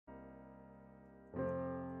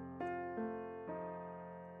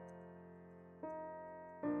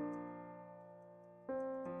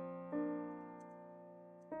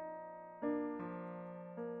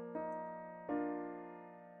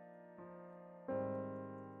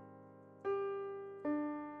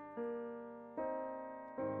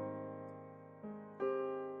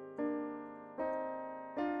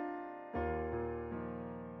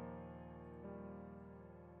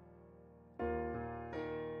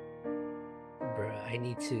I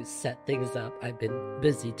need to set things up. I've been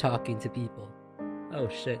busy talking to people. Oh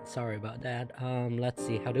shit, sorry about that. Let's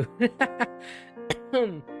see how to...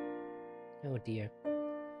 Oh dear.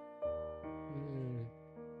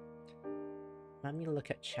 Let me look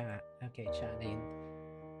at chat. Okay,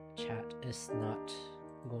 chat is not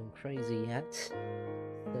going crazy yet. So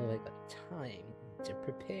I got time to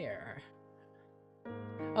prepare.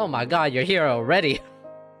 Oh my god, you're here already!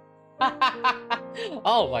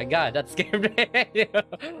 Oh my god, that scared me!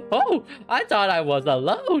 Oh, I thought I was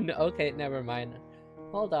alone! Okay, never mind.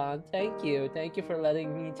 Hold on, thank you for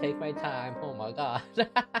letting me take my time. Oh my god.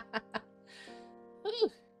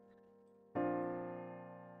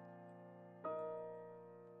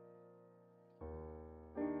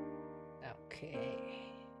 Okay.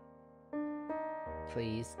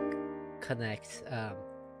 Please connect,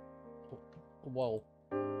 whoa.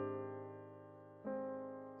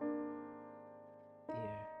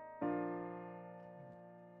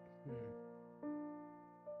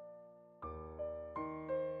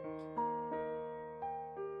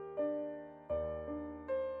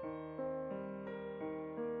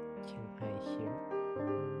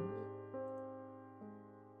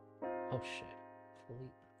 Oh shit.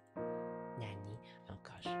 Fully. Nanny. Oh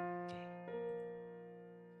gosh. Okay.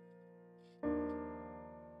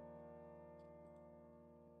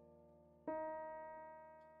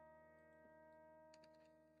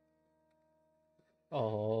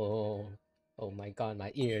 Oh. Oh my god,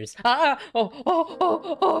 my ears. Ah!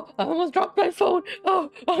 Oh! I almost dropped my phone.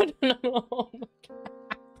 Oh no. Oh my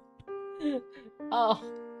god. Oh.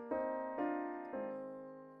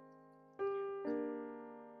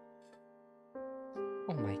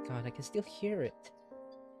 Oh my god, I can still hear it.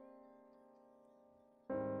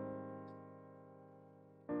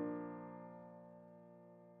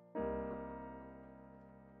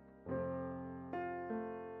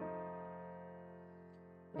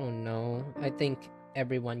 Oh no, I think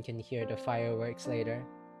everyone can hear the fireworks later.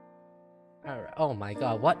 Alright. Oh my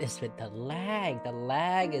god, what is with the lag? The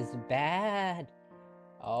lag is bad.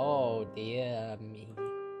 Oh dear me.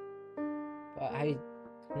 But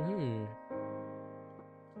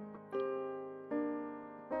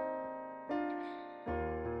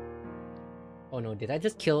Oh no, did I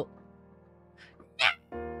just kill?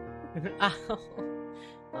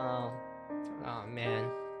 Oh man.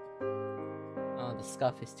 Oh, the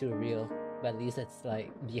scuff is too real. But at least it's like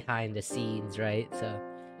behind the scenes, right? So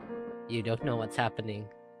you don't know what's happening.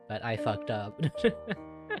 But I fucked up.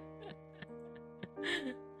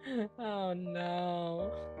 Oh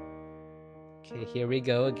no. Okay, here we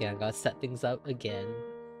go again. Gotta set things up again.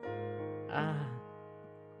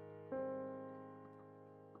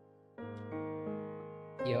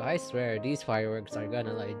 Yo, I swear, these fireworks are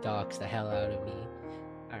gonna like dox the hell out of me.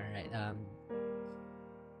 Alright,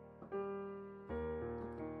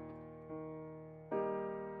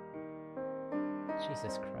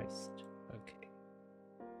 Jesus Christ. Okay.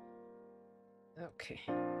 Okay.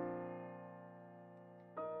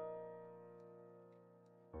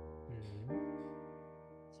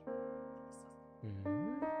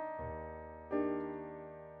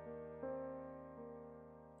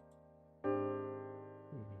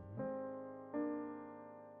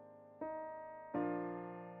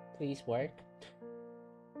 Please work.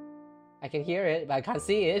 I can hear it, but I can't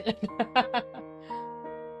see it.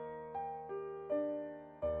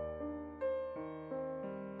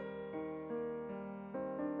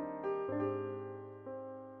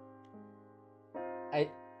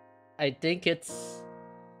 I think it's...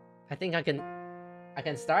 I think I can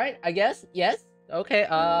start, I guess? Yes? Okay,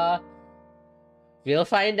 we'll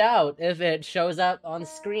find out if it shows up on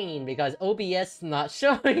screen, because OBS not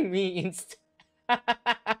showing me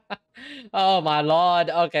Oh my lord,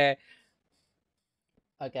 okay.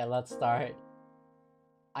 Okay, let's start.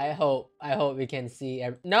 I hope we can see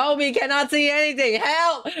No, we cannot see anything!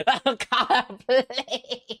 Help! Oh god,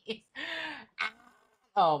 please!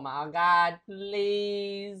 Oh my god,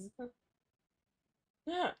 please!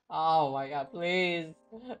 Oh my god, please!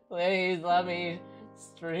 Please let me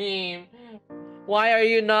stream! Why are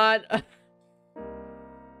you not...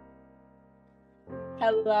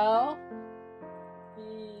 Hello?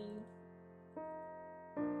 Please.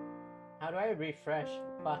 How do I refresh?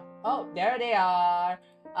 Oh, there they are!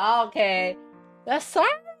 Okay. Sorry.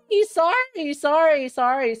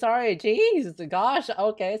 Jeez, gosh,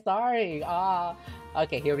 okay, sorry.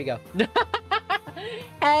 Okay, here we go.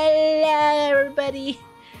 Hello, everybody.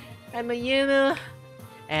 I'm Ayumu,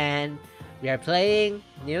 and we are playing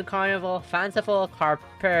New Carnival Fanciful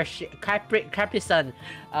Capriccio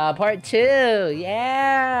Part 2.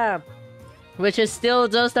 Yeah, which is still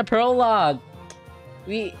just a prologue.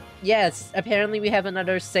 Yes, apparently we have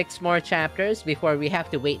another 6 more chapters before we have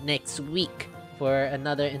to wait next week for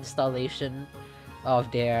another installation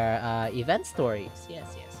of their event stories.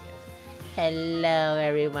 Yes, yes, yes. Hello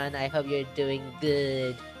everyone, I hope you're doing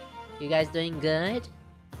good. You guys doing good?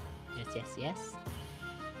 Yes, yes, yes.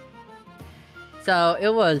 So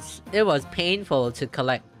it was painful to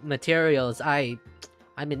collect materials. I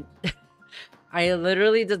mean I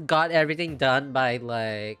literally just got everything done by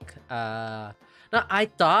like no, I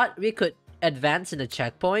thought we could advance in the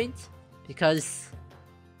checkpoint because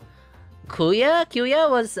Kuya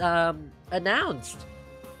was announced.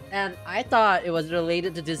 And I thought it was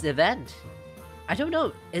related to this event. I don't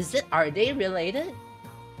know, are they related?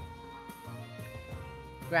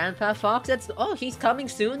 Grandpa Fox, he's coming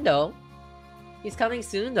soon though. He's coming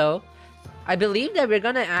soon though. I believe that we're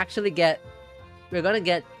gonna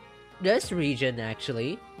get this region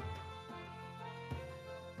actually.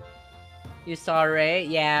 You saw Ray?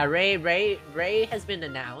 Yeah, Ray has been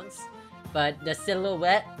announced. But the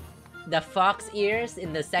silhouette, the fox ears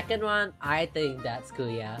in the second one, I think that's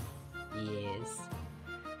Kuya. Yes.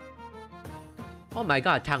 Oh my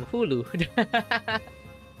god, Tanghulu.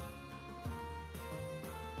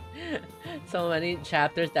 So many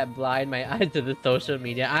chapters that blind my eyes to the social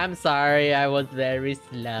media. I'm sorry, I was very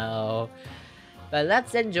slow. But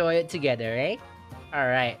let's enjoy it together, eh?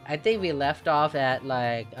 Alright, I think we left off at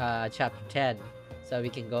like chapter 10. So we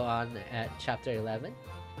can go on at chapter 11.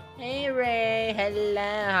 Hey Ray,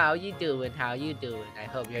 hello, how you doing? How you doing? I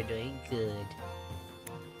hope you're doing good.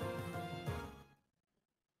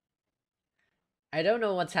 I don't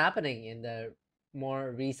know what's happening in the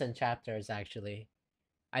more recent chapters actually.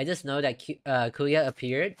 I just know that Kuya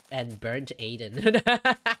appeared and burnt Aiden.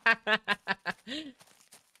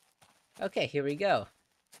 Okay, here we go.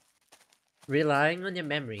 Relying on your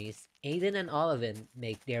memories, Aiden and Olivin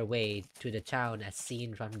make their way to the town as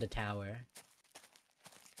seen from the tower.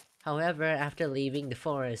 However, after leaving the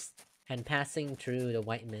forest and passing through the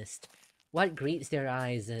white mist, what greets their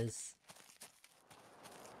eyes is...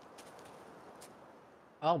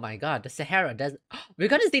 Oh my god, the Sahara does... We're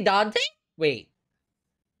gonna see Dante? Wait.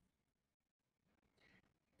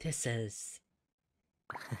 This is...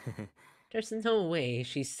 There's no way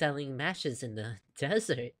she's selling matches in the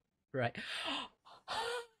desert, right?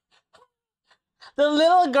 The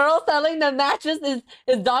little girl selling the matches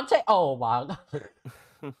is Dante? Oh my god.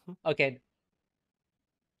 Okay.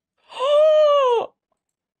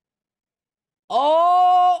 Oh,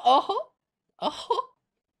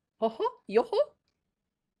 yoho.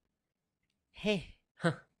 Hey,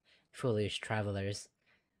 foolish travelers.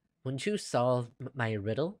 Won't you solve my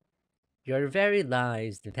riddle? Your very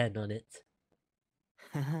lives depend on it.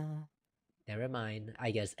 Never mind,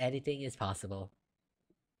 I guess anything is possible.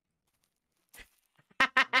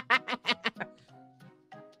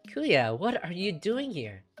 Kuya, what are you doing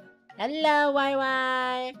here? Hello,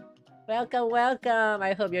 YY! Welcome, welcome!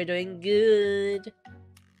 I hope you're doing good.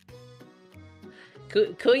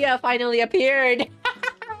 Kuya finally appeared!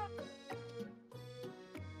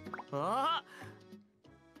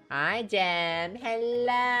 Hi, Jen! Hello!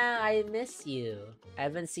 I miss you. I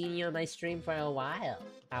haven't seen you on my stream for a while.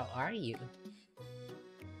 How are you?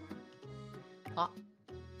 Oh!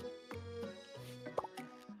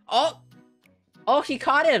 Oh! Oh, he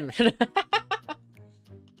caught him!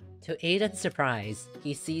 To Aiden's surprise,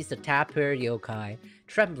 he sees the tapir yokai,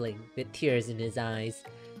 trembling with tears in his eyes,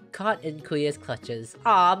 caught in Kuya's clutches.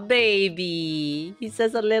 Aw, baby! He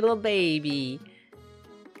says a little baby.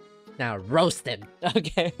 Now roast him!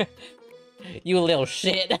 Okay. You little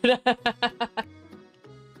shit!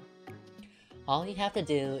 All you have to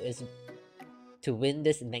do is to win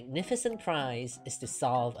this magnificent prize is to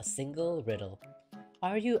solve a single riddle.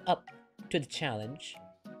 Are you up to the challenge?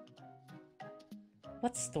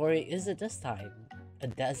 What story is it this time? A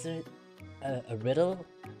desert? A riddle?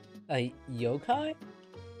 A yokai?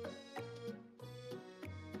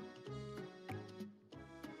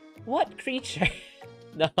 What creature?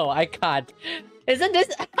 No, I can't. Isn't this...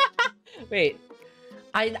 Wait.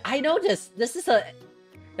 I know this. This is a...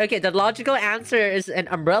 Okay, the logical answer is an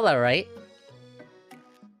umbrella, right?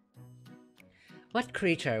 What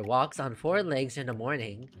creature walks on 4 legs in the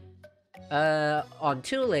morning, on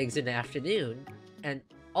 2 legs in the afternoon, and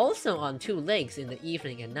also on 2 legs in the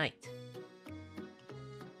evening and night?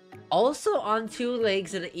 Also on 2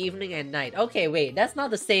 legs in the evening and night. Okay, wait, that's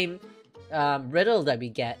not the same riddle that we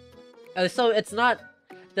get. So it's not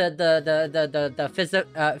the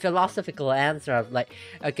philosophical answer of like,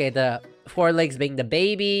 okay, the 4 legs being the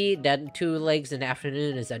baby, then 2 legs in the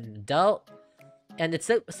afternoon is an adult, and it's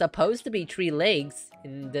supposed to be 3 legs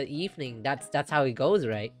in the evening. That's how it goes,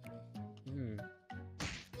 right?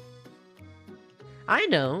 I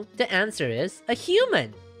know. The answer is a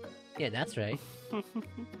human. Yeah, that's right.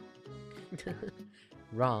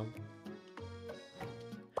 Wrong.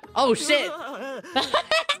 Oh shit!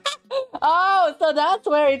 Oh, so that's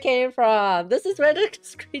where it came from. This is where the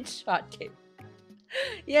screenshot came.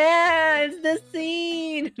 Yeah, it's the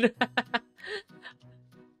scene.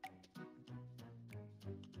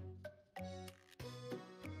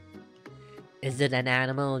 Is it an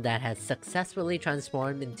animal that has successfully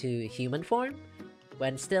transformed into human form?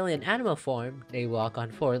 When still in animal form, they walk on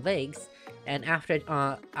 4 legs, and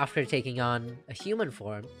after taking on a human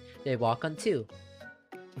form, they walk on 2.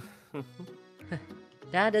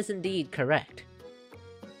 That is indeed correct.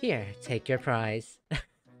 Here, take your prize.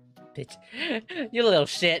 Bitch. You little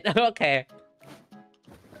shit. Okay.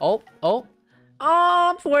 Oh, oh.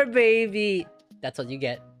 Oh, poor baby. That's what you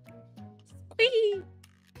get. Whee!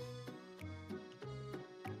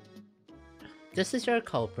 This is your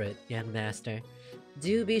culprit, young master.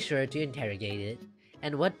 Do be sure to interrogate it.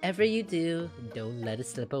 And whatever you do, don't let it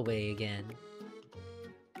slip away again.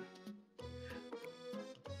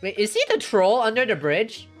 Wait, is he the troll under the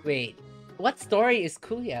bridge? Wait, what story is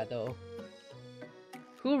Kuya though?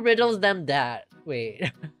 Who riddles them that?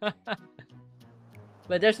 Wait.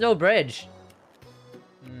 But there's no bridge.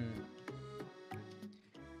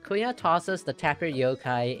 Kuya tosses the tapir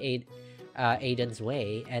yokai Aiden's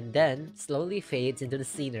way, and then slowly fades into the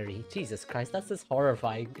scenery. Jesus Christ, that's just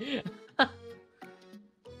horrifying.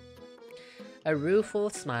 A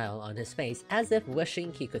rueful smile on his face, as if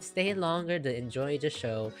wishing he could stay longer to enjoy the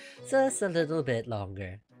show just a little bit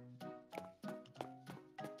longer.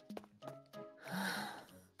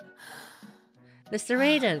 Mr.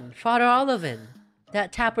 Raiden, Father Olivan,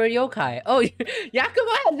 that tapir yokai. Oh,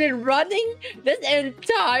 Yakumo has been running this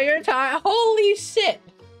entire time. Holy shit!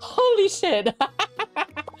 Holy shit!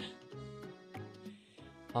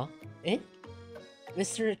 Huh? Eh?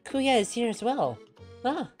 Mr. Kuya is here as well.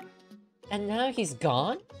 Huh? And now he's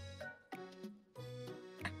gone?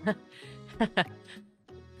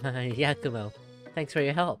 Yakumo, thanks for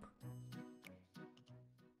your help.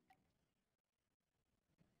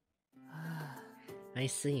 I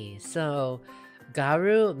see. So,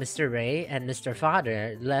 Garu, Mr. Ray, and Mr.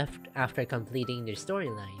 Father left after completing their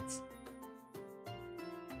storylines.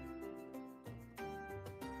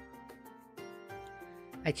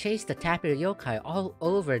 I chased the tapir yokai all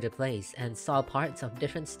over the place and saw parts of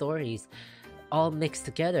different stories all mixed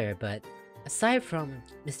together, but aside from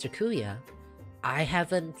Mr. Kuya, I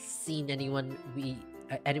haven't seen anyone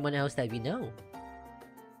else that we know.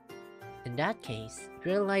 In that case,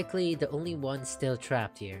 you're likely the only one still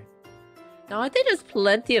trapped here. Now I think there's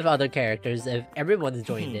plenty of other characters if everyone's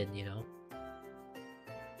joined in, you know.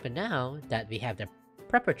 But now that we have the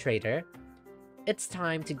perpetrator, it's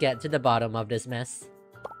time to get to the bottom of this mess.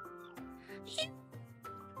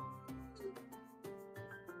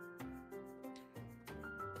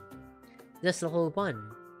 This little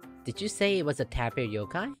one, did you say it was a tapir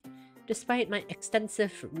yokai? Despite my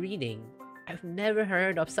extensive reading, I've never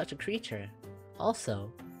heard of such a creature.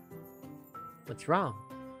 Also, what's wrong?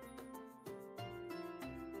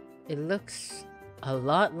 It looks a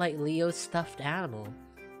lot like Leo's stuffed animal.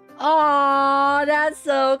 Oh, that's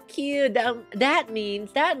so cute. That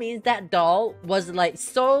means that doll was like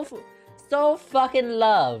so fucking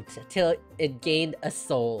loved till it gained a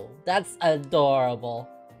soul. That's adorable.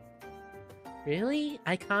 Really?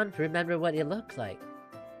 I can't remember what it looked like.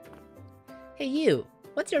 Hey you,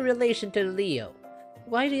 what's your relation to Leo?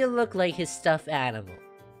 Why do you look like his stuffed animal?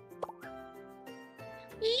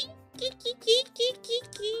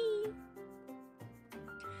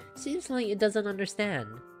 Seems like it doesn't understand.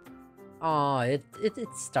 Aw,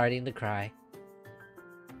 it's starting to cry.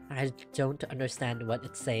 I don't understand what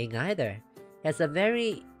it's saying either. It has a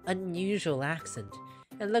very unusual accent.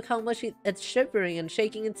 And look how much it's shivering and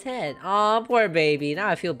shaking its head. Aw, poor baby. Now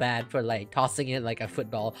I feel bad for like tossing it like a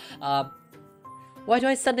football. Why do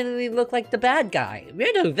I suddenly look like the bad guy?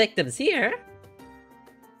 We're no victims here.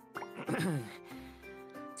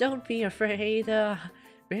 Don't be afraid.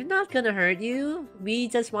 We're not gonna hurt you. We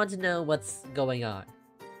just want to know what's going on.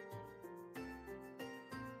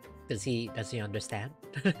 Does he understand?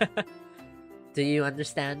 Do you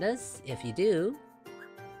understand us? If you do...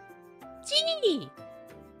 Gee!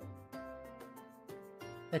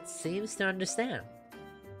 It seems to understand.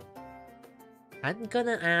 I'm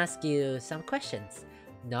gonna ask you some questions.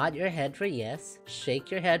 Nod your head for yes, shake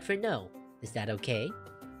your head for no. Is that okay?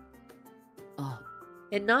 Oh.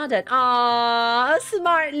 It nodded. Aww, a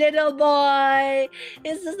smart little boy!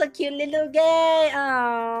 This is a cute little guy!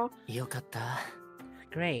 Aww. Yokatta.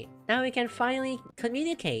 Great. Now we can finally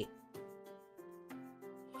communicate.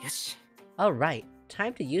 Yes. Alright.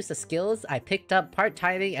 Time to use the skills I picked up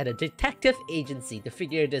part-timing at a detective agency to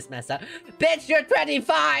figure this mess out. Bitch, you're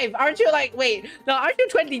 25! Aren't you like, wait, no, aren't you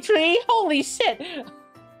 23? Holy shit!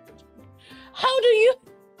 How did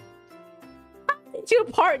you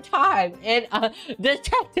part-time in a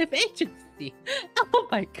detective agency? Oh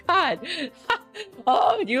my god!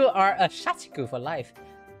 Oh, you are a shachiku for life.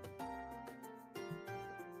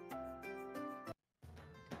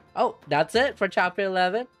 Oh, that's it for chapter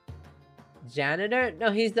 11? Janitor?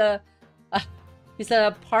 No, he's a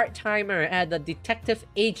part-timer at the detective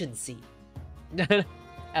agency.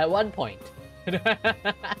 At one point.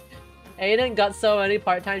 Aiden got so many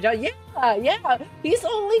part-time jobs. Yeah, he's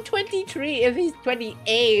only 23. If he's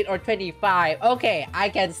 28 or 25, okay, I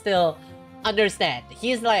can still understand.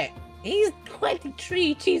 He's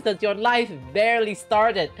 23. Jesus, your life barely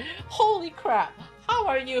started. Holy crap. How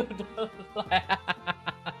are you?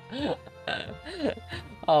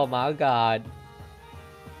 Oh my god.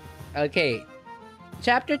 Okay.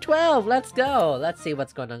 Chapter 12, let's go. Let's see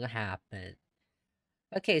what's gonna happen.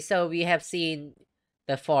 Okay, so we have seen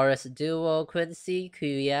the forest duo, Quincy,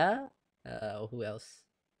 Kuya. Who else?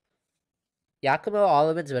 Yakumo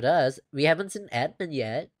Oliver's with us. We haven't seen Edmund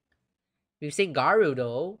yet. We've seen Garu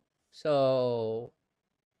though. So...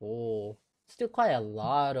 oh, still quite a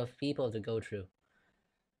lot of people to go through.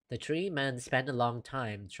 The three men spent a long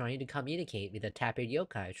time trying to communicate with the tapered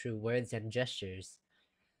yokai through words and gestures.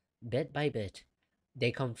 Bit by bit,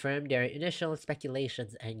 they confirmed their initial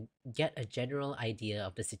speculations and get a general idea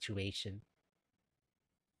of the situation.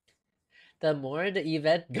 The more the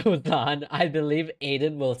event goes on, I believe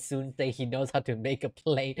Aiden will soon say he knows how to make a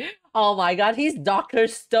plate. Oh my god, he's Dr.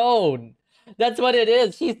 Stone! That's what it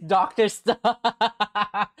is, he's Dr. Stone!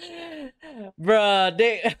 Bruh,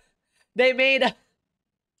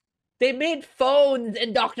 they made phones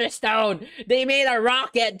in Dr. Stone! They made a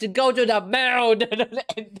rocket to go to the moon!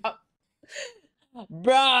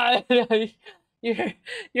 Bruh!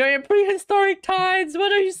 You're in prehistoric times!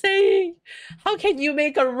 What are you saying? How can you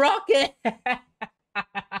make a rocket?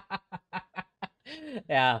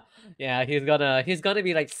 Yeah, he's gonna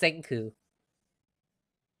be like Senku.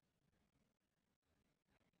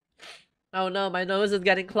 Oh no, my nose is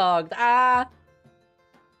getting clogged. Ah!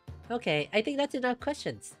 Okay, I think that's enough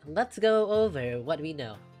questions. Let's go over what we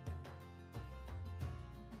know.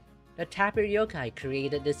 The tapered yokai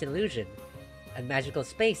created this illusion. A magical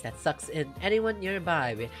space that sucks in anyone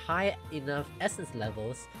nearby with high enough essence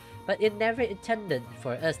levels, but it never intended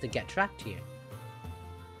for us to get trapped here.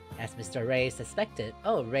 As Mr. Ray suspected—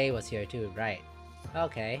 oh, Ray was here too, right.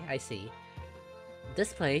 Okay, I see.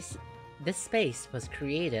 This space was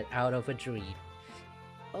created out of a dream.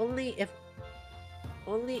 Only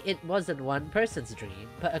it wasn't one person's dream,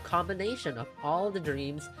 but a combination of all the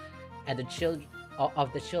dreams of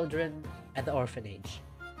the children at the orphanage.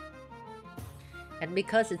 And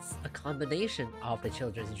because it's a combination of the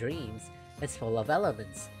children's dreams, it's full of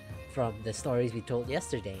elements from the stories we told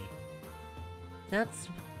yesterday. That's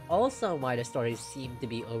also why the stories seem to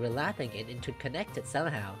be overlapping and interconnected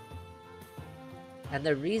somehow. And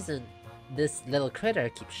the reason this little critter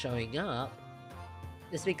keeps showing up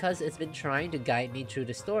is because it's been trying to guide me through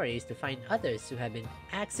the stories to find others who have been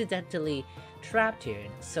accidentally trapped here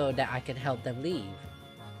so that I can help them leave.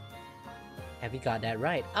 Have you got that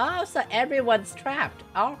right? Oh, so everyone's trapped.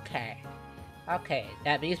 Okay. Okay,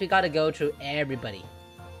 that means we gotta go through everybody.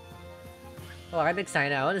 Oh, I'm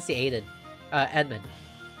excited. I want to see Aiden. Edmund.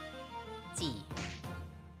 See.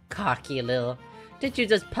 Cocky little. Did you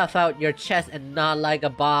just puff out your chest and nod like a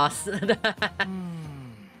boss?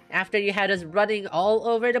 After you had us running all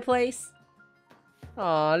over the place?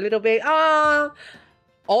 Aw, little bit. Oh,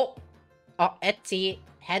 etsy.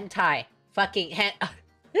 Hentai. Fucking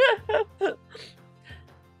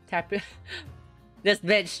Tap. This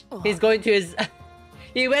bitch. He's going to his...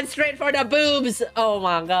 He went straight for the boobs! Oh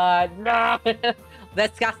my god. No!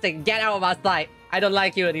 Disgusting. Get out of my sight. I don't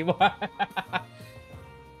like you anymore.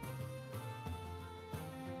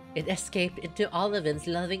 It escaped into Oliven's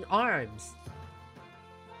loving arms.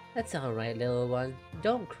 That's alright, little one.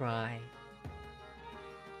 Don't cry.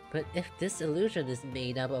 But if this illusion is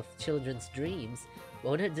made up of children's dreams,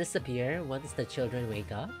 won't it disappear once the children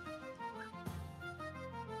wake up?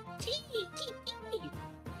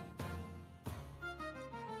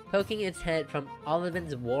 Poking its head from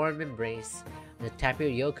Oliven's warm embrace, the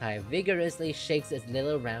tapered yokai vigorously shakes its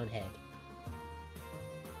little round head.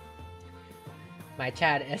 My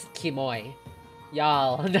chat is Kimoy.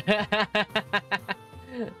 Y'all.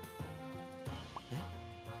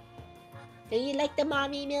 Do you like the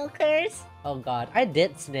mommy milkers? Oh god, I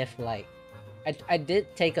did sniff like... I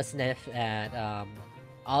did take a sniff at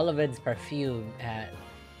Oliven's perfume at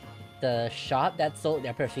the shop that sold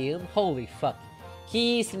their perfume. Holy fuck.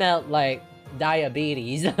 He smelled like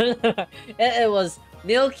diabetes. It was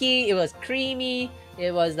milky, it was creamy,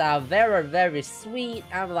 it was very, very sweet.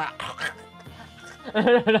 I'm like...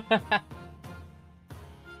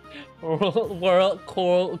 World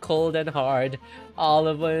cold and hard.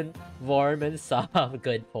 Oliven warm and soft.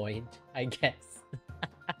 Good point, I guess.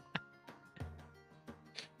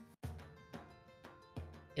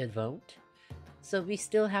 It won't? So we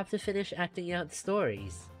still have to finish acting out the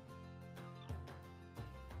stories.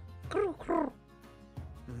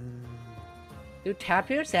 Do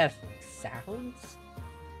tapirs have sounds?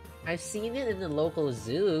 I've seen it in the local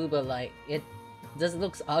zoo, but like, it just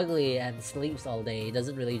looks ugly and sleeps all day. It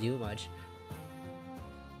doesn't really do much.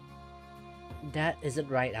 That isn't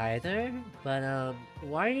right either, but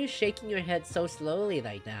why are you shaking your head so slowly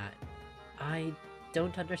like that? I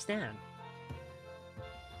don't understand.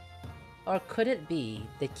 Or could it be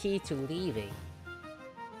the key to leaving?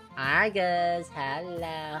 Hi guys,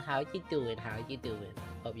 hello, how you doing,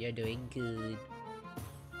 Hope you're doing good.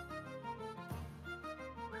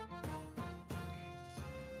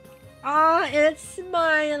 Ah, it's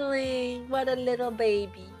smiling, what a little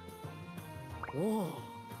baby. Whoa,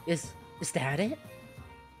 is that it?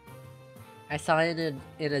 I saw it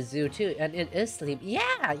in a zoo too, and it is sleep.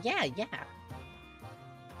 Yeah.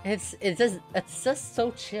 It's just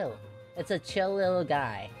so chill. It's a chill little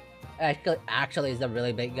guy. Actually, it's a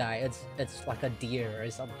really big guy. It's like a deer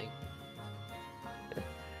or something.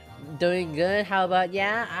 Doing good? How about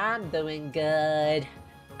ya? I'm doing good.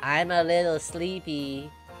 I'm a little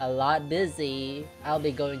sleepy, a lot busy. I'll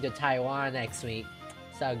be going to Taiwan next week.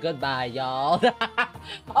 So goodbye, y'all.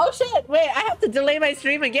 Oh shit! Wait, I have to delay my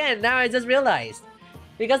stream again. Now I just realized.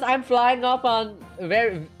 Because I'm flying off on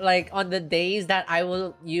on the days that I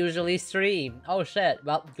will usually stream. Oh shit.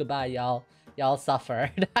 Well, goodbye, y'all. Y'all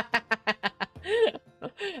suffered.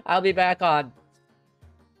 I'll be back on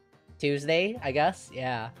Tuesday, I guess.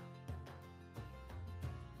 Yeah.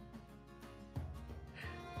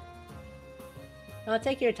 Oh,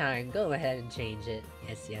 take your time. Go ahead and change it.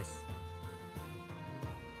 Yes.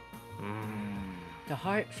 The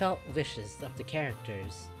heartfelt wishes of the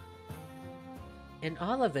characters. In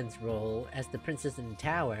Oliven's role as the princess in the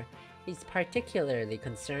tower, he's particularly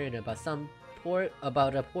concerned about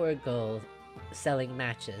a poor girl selling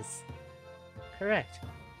matches. Correct.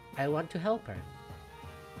 I want to help her.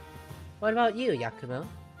 What about you, Yakumo?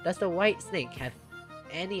 Does the white snake have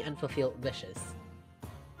any unfulfilled wishes?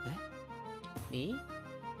 Huh? Me?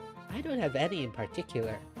 I don't have any in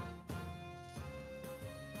particular.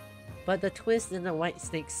 But the twist in the white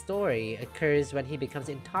snake's story occurs when he becomes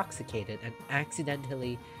intoxicated and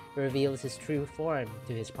accidentally reveals his true form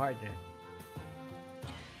to his partner.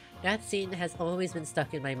 That scene has always been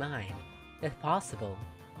stuck in my mind. If possible,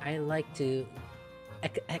 I'd like to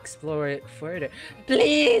explore it further.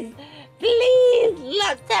 Please!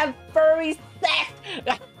 Let's have furry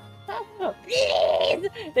sex! Please!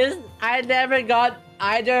 I never got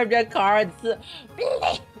either of the cards.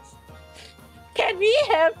 Please! Can we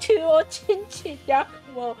have 2 Ochinchin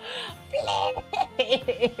Yakumo?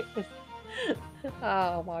 Please!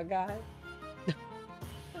 Oh my god.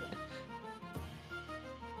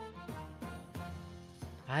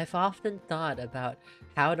 I've often thought about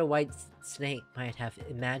how the white snake might have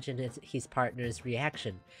imagined his partner's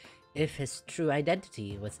reaction if his true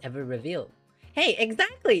identity was ever revealed. Hey,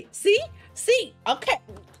 exactly! See? Okay.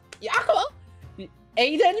 Yakumo!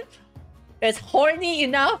 Aiden is horny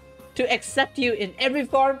enough to accept you in every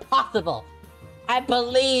form possible. I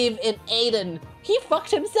believe in Aiden. He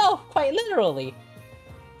fucked himself, quite literally.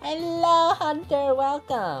 Hello, Hunter.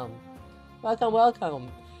 Welcome. Welcome.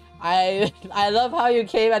 I love how you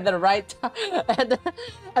came at the right time.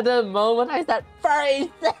 At the moment I said furry.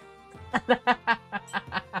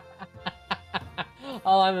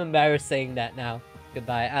 Oh, I'm embarrassed saying that now.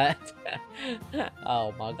 Goodbye.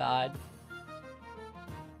 Oh my god.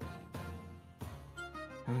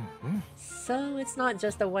 So it's not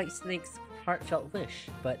just the white snake's heartfelt wish,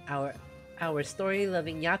 but our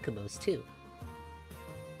story-loving Yakumo's too.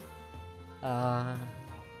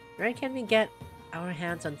 Where can we get our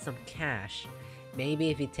hands on some cash? Maybe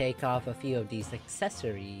if we take off a few of these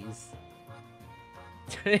accessories.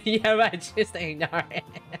 Yeah, right, just ignore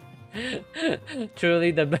it.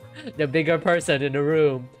 Truly the bigger person in the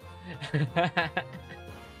room.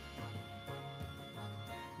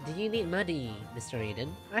 Do you need money, Mr. Aiden?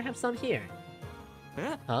 I have some here.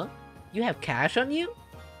 Huh? You have cash on you?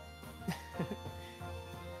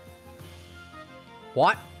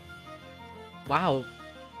 What? Wow,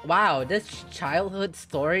 this childhood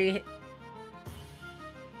story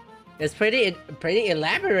It's pretty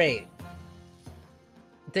elaborate.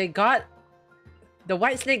 The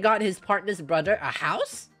white snake got his partner's brother a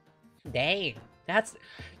house? Dang. That's...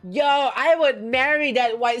 Yo, I would marry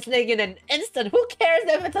that white snake in an instant. Who cares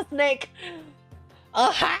if it's a snake?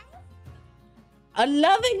 A house? A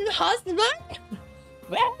loving husband?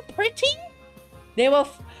 Well, pretty? They will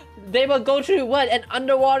go through what? An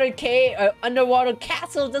underwater cave, underwater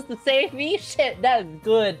castle just to save me? Shit, that's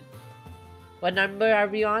good. What number are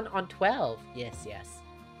we on? On 12. Yes.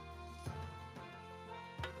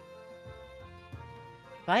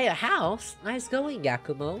 Buy a house? Nice going,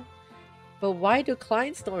 Yakumo. But why do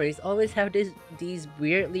client stories always have these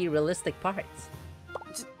weirdly realistic parts?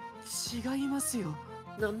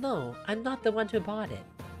 No, I'm not the one who bought it.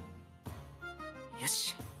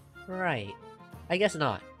 Yes. Right. I guess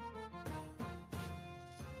not.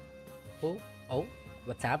 Oh,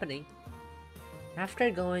 what's happening?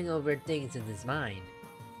 After going over things in his mind,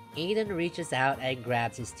 Aiden reaches out and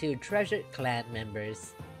grabs his 2 treasured clan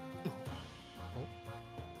members. Oh.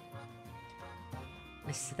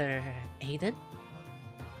 Mr. Aiden?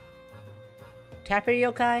 Tapper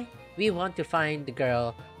Yokai, we want to find the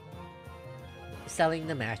girl selling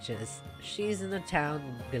the matches. She's in the town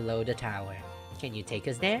below the tower. Can you take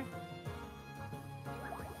us there?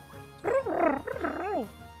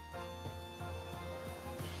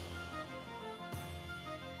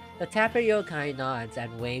 The Tapper Yokai nods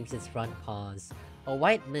and waves its front paws, a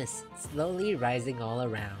white mist slowly rising all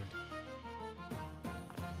around.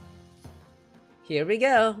 Here we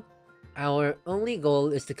go! Our only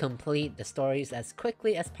goal is to complete the stories as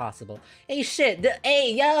quickly as possible. Hey shit!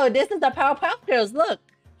 Hey yo, this is the Powerpuff Girls, look!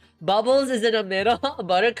 Bubbles is in the middle,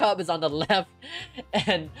 Buttercup is on the left,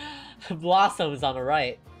 and Blossom is on the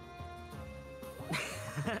right.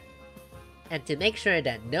 And to make sure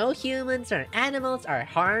that no humans or animals are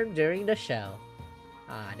harmed during the show.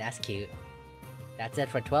 Ah, that's cute. That's it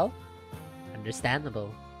for 12?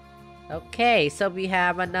 Understandable. Okay, so we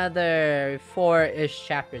have another 4-ish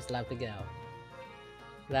chapters left to go.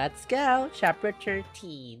 Let's go, chapter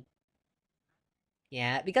 13.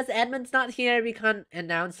 Yeah, because Edmund's not here, we can't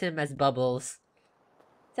announce him as Bubbles.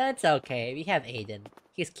 That's okay, we have Aiden.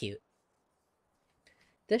 He's cute.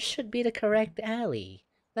 This should be the correct alley.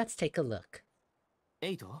 Let's take a look.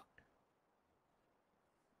 Eito?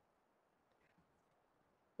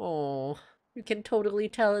 Oh, you can totally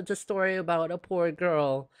tell it's a story about a poor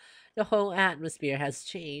girl. The whole atmosphere has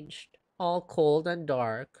changed. All cold and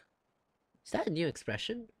dark. Is that a new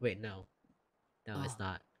expression? Wait, no. No, it's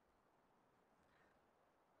not.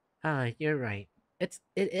 Ah, you're right. It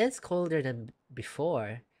is colder than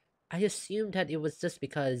before. I assumed that it was just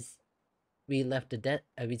because we left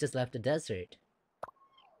we just left the desert.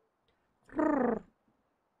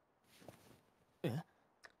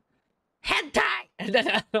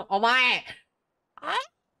 Hentai! Oh my!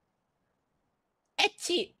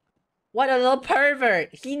 Ecchi! What a little pervert!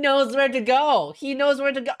 He knows where to go! He knows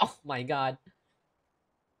where to go! Oh my god.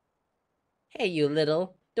 Hey you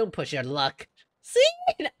little, don't push your luck. See?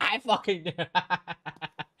 I fucking...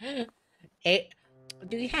 Hey,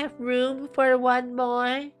 do you have room for one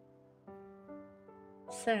more?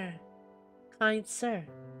 Sir, kind sir,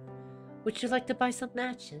 would you like to buy some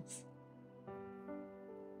matches?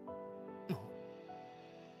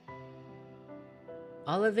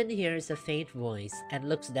 Oliven hears a faint voice and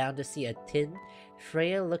looks down to see a thin,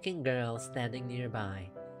 frail-looking girl standing nearby,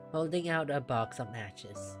 holding out a box of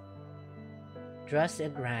matches. Dressed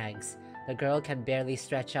in rags, the girl can barely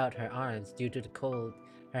stretch out her arms due to the cold,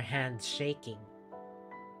 her hands shaking.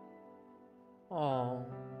 Oh.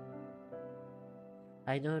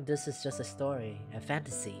 I know this is just a story, a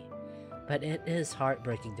fantasy, but it is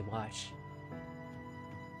heartbreaking to watch.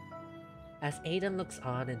 As Aiden looks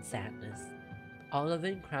on in sadness,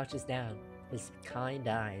 Oliven crouches down, his kind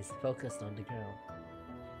eyes focused on the girl.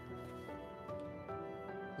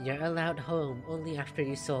 You're allowed home only after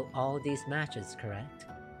you sold all these matches, correct?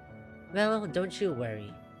 Well, don't you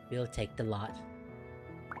worry. We'll take the lot.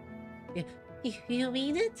 You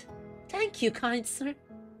mean it? Thank you, kind sir.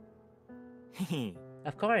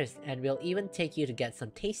 Of course, and we'll even take you to get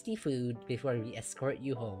some tasty food before we escort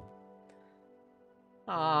you home.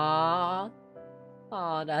 Aww.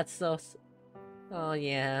 Aw, that's so... Oh,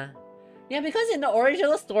 yeah. Yeah, because in the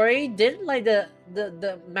original story, didn't, like, the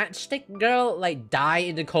matchstick girl, like, die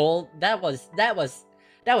in the cold? That was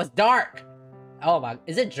dark! Oh my...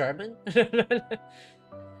 Is it German?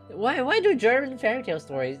 Why do German fairy tale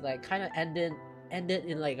stories, like, kind of ended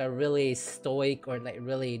in, like, a really stoic or, like,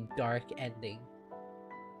 really dark ending?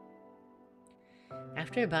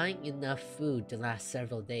 After buying enough food to last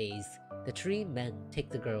several days, the 3 men take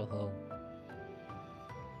the girl home.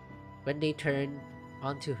 When they turn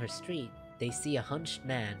onto her street, they see a hunched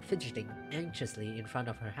man fidgeting anxiously in front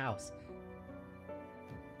of her house.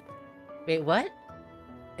 Wait, what?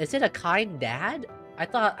 Is it a kind dad? I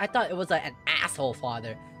thought it was like an asshole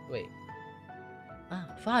father. Wait. Ah,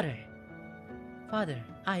 father. Father,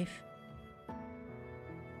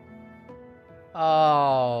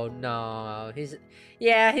 Oh no,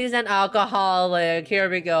 he's an alcoholic. Here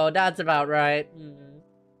we go. That's about right.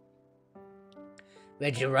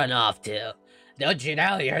 Where'd you run off to? Don't you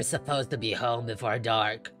know you're supposed to be home before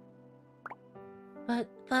dark? But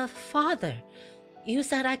father, you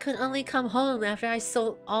said I could only come home after I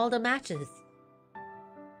sold all the matches.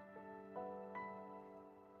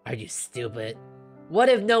 Are you stupid? What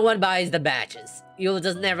if no one buys the matches? You'll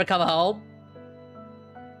just never come home?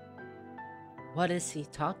 What is he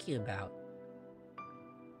talking about?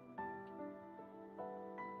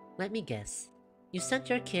 Let me guess. You sent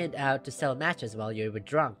your kid out to sell matches while you were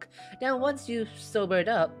drunk. Then once you sobered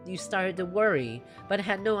up, you started to worry, but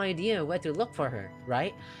had no idea where to look for her,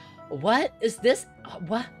 right? What? Is this...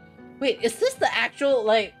 what? Wait, is this the actual,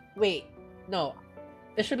 like... Wait, no.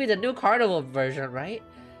 It should be the new Carnival version, right?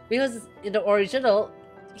 Because in the original,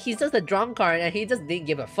 he's just a drunkard and he just didn't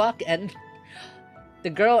give a fuck, and... the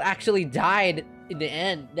girl actually died in the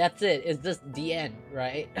end. That's it. It's just the end,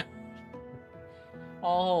 right?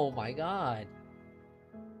 Oh my god.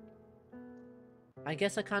 I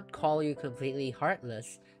guess I can't call you completely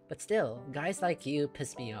heartless, but still, guys like you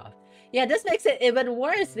piss me off. Yeah, this makes it even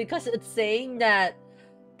worse because it's saying that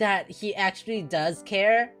he actually does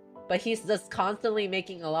care, but he's just constantly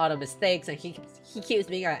making a lot of mistakes and he keeps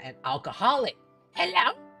being an alcoholic.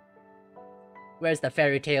 Hello? Where's the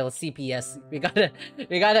fairy tale CPS?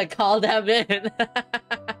 We gotta call them in.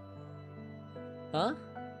 Huh?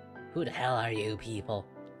 Who the hell are you people?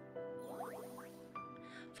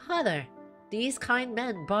 Father, these kind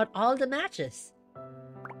men bought all the matches.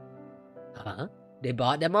 Huh? They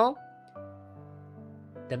bought them all?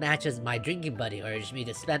 The matches my drinking buddy urged me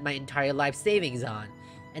to spend my entire life savings on,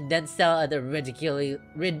 and then sell at a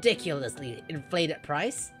ridiculously inflated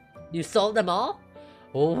price? You sold them all?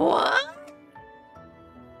 What?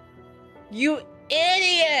 You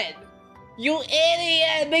idiot! You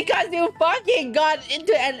idiot! Because you fucking got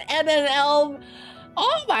into an MML.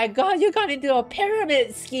 Oh my god, you got into a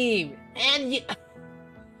pyramid scheme! And you...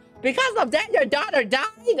 because of that, your daughter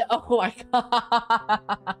died? Oh my god.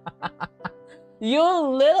 You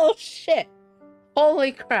little shit.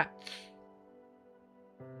 Holy crap.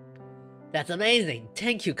 That's amazing.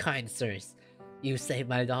 Thank you, kind sirs. You saved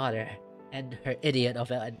my daughter and her idiot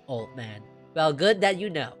of an old man. Well, good that you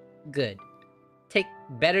know. Good. Take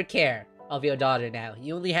better care of your daughter now.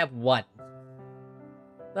 You only have one.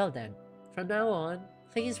 Well then, from now on,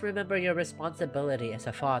 please remember your responsibility as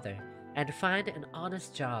a father and find an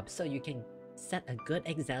honest job so you can set a good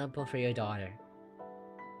example for your daughter.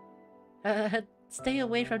 Stay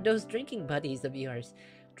away from those drinking buddies of yours.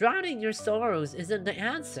 Drowning your sorrows isn't the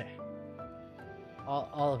answer.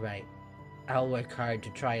 Alright. I'll work hard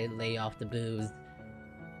to try and lay off the booze.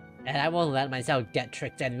 And I won't let myself get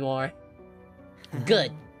tricked anymore.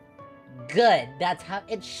 Good. Good. That's how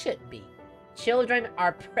it should be. Children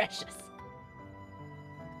are precious.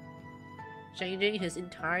 Changing his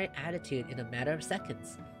entire attitude in a matter of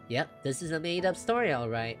seconds. Yep, this is a made-up story,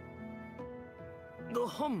 alright.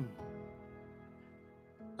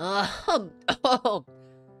 Uh-huh.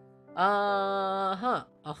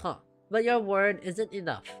 But your word isn't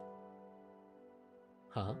enough.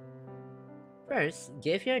 Huh? First,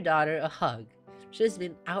 give your daughter a hug. She's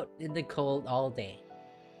been out in the cold all day.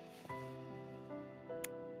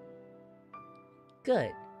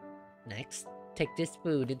 Good. Next, take this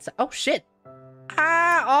food inside. Oh shit!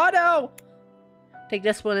 Ah, Otto! Take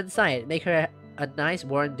this one inside. Make her a nice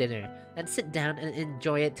warm dinner. And sit down and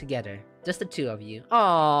enjoy it together. Just the two of you.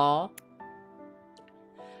 Aww.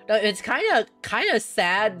 No, it's kind of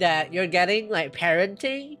sad that you're getting like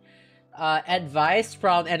parenting advice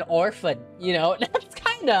from an orphan. You know, that's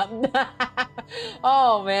kind of.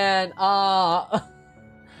 Oh man. Oh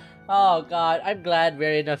god. I'm glad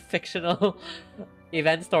we're in a fictional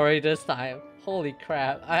event story this time. Holy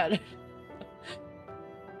crap.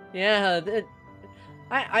 Yeah.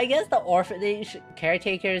 I guess the orphanage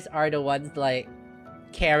caretakers are the ones like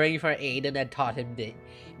caring for Aiden and taught him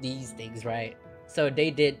these things, right? So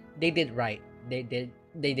they did right. They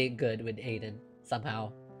did good with Aiden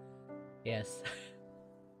somehow. Yes.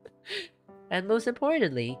 And most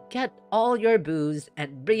importantly, get all your booze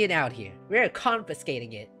and bring it out here. We're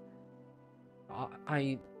confiscating it.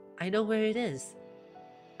 I know where it is.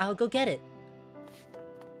 I'll go get it.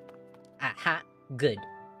 Aha, good.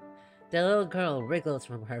 The little girl wriggles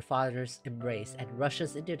from her father's embrace and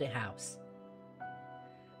rushes into the house.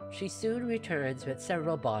 She soon returns with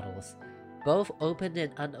several bottles, both opened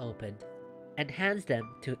and unopened, and hands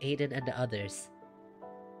them to Aiden and the others.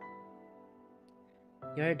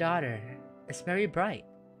 Your daughter is very bright.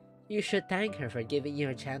 You should thank her for giving you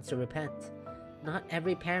a chance to repent. Not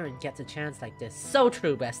every parent gets a chance like this. So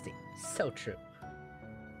true, bestie. So true.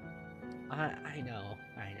 I know.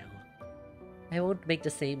 I won't make the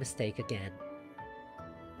same mistake again.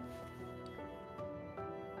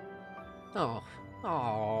 Oh.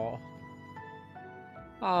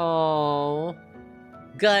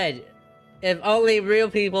 Good. If only real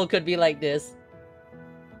people could be like this.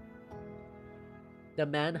 The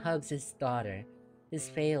man hugs his daughter, his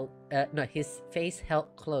face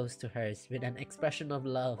held close to hers with an expression of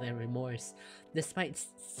love and remorse, despite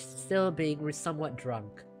still being somewhat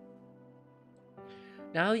drunk.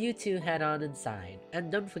 Now you two head on inside,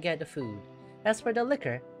 and don't forget the food. As for the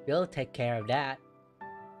liquor, we'll take care of that.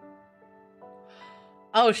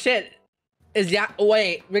 Oh shit!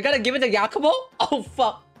 Wait, we're gonna give it to Yakumo? Oh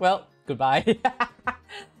fuck! Well, goodbye.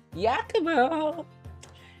 Yakumo!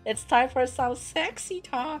 It's time for some sexy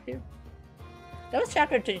time! That was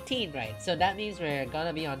chapter 13, right? So that means we're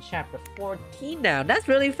gonna be on chapter 14 now. That's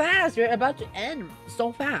really fast! We're about to end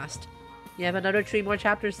so fast. You have another 3 more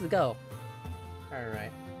chapters to go.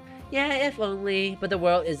 Alright. Yeah, if only, but the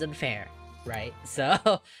world isn't fair, right?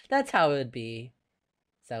 So, that's how it would be.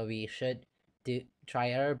 So we should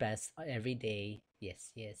try our best every day.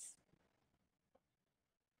 Yes.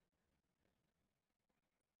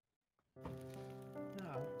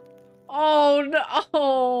 Oh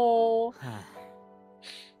no!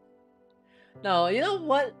 No, you know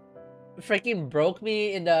what freaking broke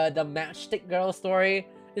me in the matchstick girl story?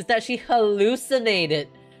 Is that she hallucinated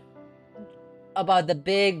about the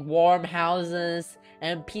big warm houses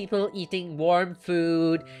and people eating warm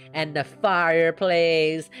food and the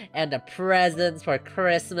fireplace and the presents for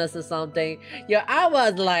Christmas or something. Yeah, I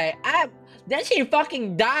was like, then she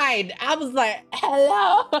fucking died. I was like,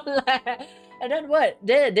 hello? And then what?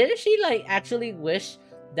 Didn't she like actually wish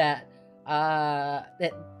that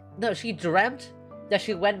no, she dreamt that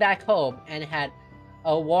she went back home and had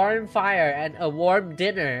a warm fire and a warm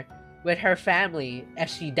dinner with her family as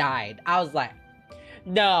she died. I was like,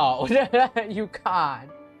 no, you can't.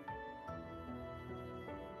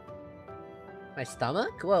 My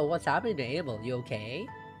stomach? Whoa, what's happening to Abel? You okay?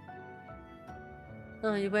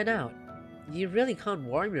 Oh, you went out. You really can't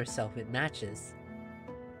warm yourself with matches.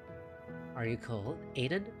 Are you cold,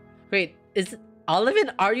 Aiden? Wait, Olive,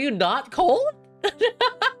 are you not cold?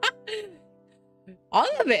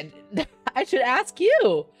 Olive, I should ask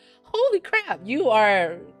you. Holy crap, you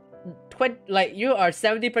are you are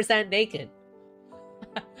 70% naked.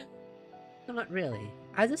 Not really.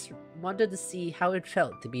 I just wanted to see how it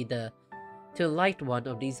felt to be to light one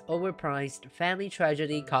of these overpriced family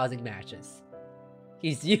tragedy causing matches.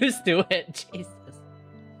 He's used to it, Jesus.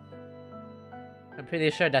 I'm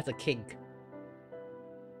pretty sure that's a kink.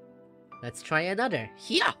 Let's try another.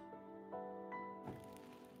 Here.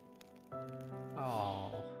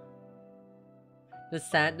 Oh. The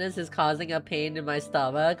sadness is causing a pain in my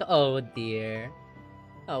stomach. Oh dear.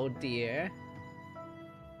 Oh dear.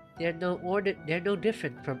 They're no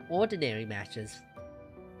different from ordinary matches.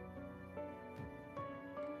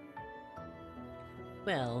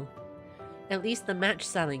 Well, at least the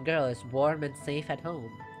match-selling girl is warm and safe at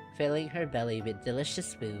home, filling her belly with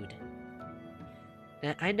delicious food.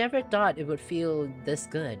 I never thought it would feel this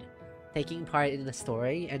good, taking part in the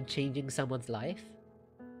story and changing someone's life.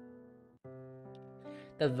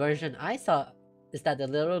 The version I saw is that the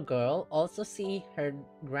little girl also sees her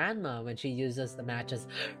grandma when she uses the matches.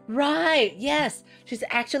 Right! Yes! She's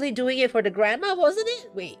actually doing it for the grandma, wasn't it?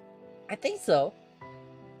 Wait, I think so.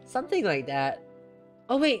 Something like that.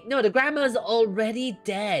 Oh wait, no, the grandma's already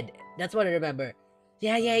dead. That's what I remember.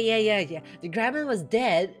 Yeah. The grandma was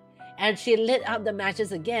dead, and she lit up the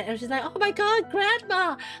matches again, and she's like, oh my god,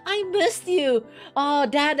 grandma, I missed you. Oh,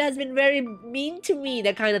 dad has been very mean to me,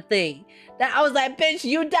 that kind of thing. That I was like, bitch,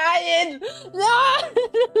 you dying! No!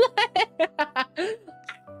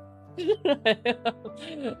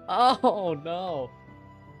 Oh no.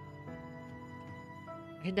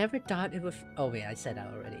 I never thought it would. Oh wait, I said that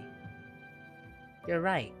already. You're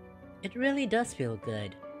right. It really does feel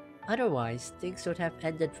good. Otherwise, things would have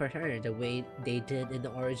ended for her the way they did in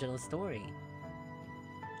the original story.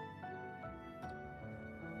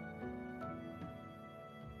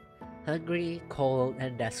 Hungry, cold,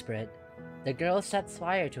 and desperate, the girl sets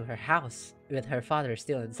fire to her house with her father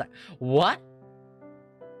still inside. What?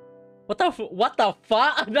 What the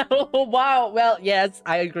fuck? No, wow. Well, yes,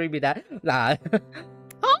 I agree with that. Nah.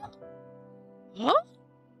 Huh? Huh?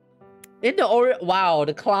 In the wow,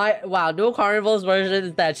 no Carnival's version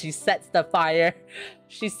is that she sets the fire.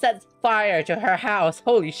 She sets fire to her house.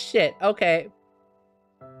 Holy shit. Okay.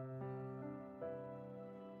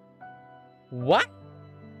 What?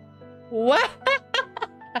 What?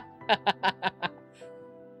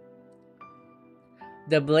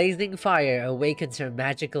 The blazing fire awakens her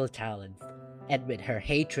magical talents, and with her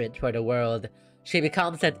hatred for the world, she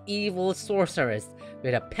becomes an evil sorceress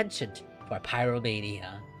with a penchant for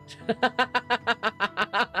pyromania.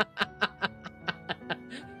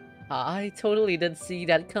 I totally didn't see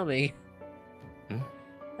that coming.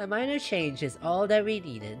 A minor change is all that we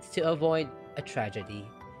needed to avoid a tragedy.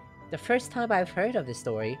 The first time I've heard of this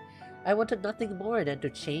story, I wanted nothing more than to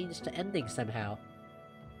change the ending somehow.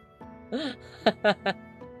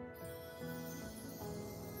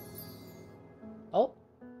 Oh.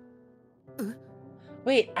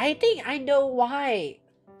 Wait, I think I know why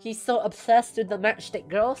he's so obsessed with the matchstick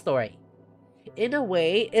girl story. In a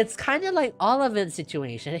way, it's kind of like Oliver's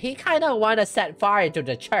situation. He kind of want to set fire to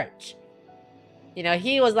the church. You know,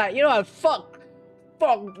 he was like, you know what, fuck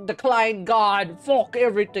the client god, fuck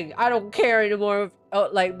everything. I don't care anymore.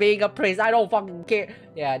 Like being a priest, I don't fucking care.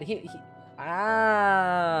 Yeah,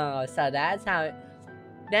 so that's how it...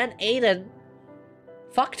 Then Aiden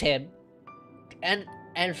fucked him, and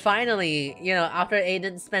finally, you know, after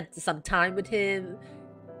Aiden spent some time with him,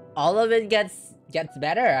 all of it gets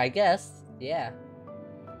better, I guess. Yeah.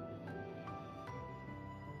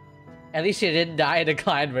 At least she didn't die in the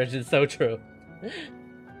client version. So true.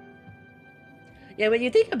 Yeah, when you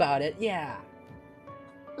think about it, yeah.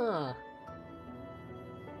 Huh.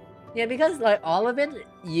 Yeah, because like all of it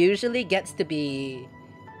usually gets to be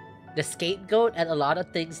the scapegoat at a lot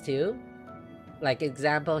of things too. Like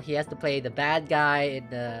example, he has to play the bad guy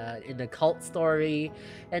in the cult story,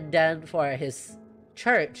 and then for his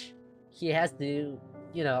church, he has to,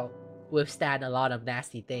 you know, withstand a lot of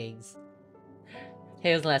nasty things.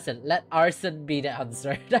 Here's lesson: let arson be the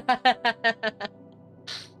answer.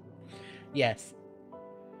 Yes.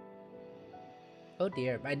 Oh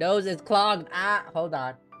dear, my nose is clogged. Ah, hold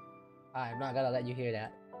on. I'm not gonna let you hear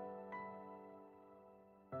that.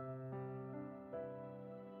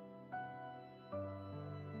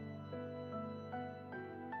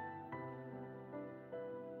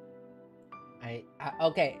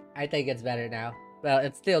 Okay, I think it's better now. Well,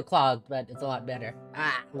 it's still clogged, but it's a lot better.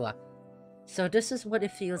 Ah, look. So this is what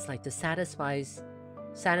it feels like to satisfy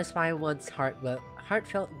one's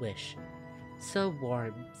heartfelt wish. So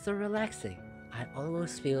warm, so relaxing. I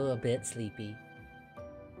almost feel a bit sleepy.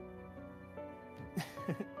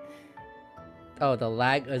 Oh, the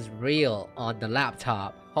lag is real on the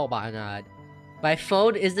laptop. Oh my god. My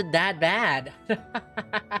phone isn't that bad.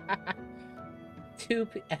 2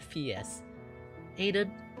 FPS.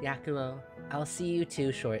 Aiden, Yakumo, I'll see you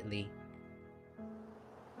two shortly.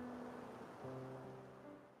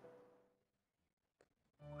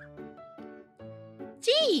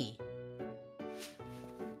 Gee!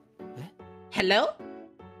 Hello?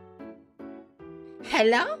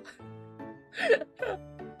 Hello?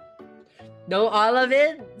 No, all of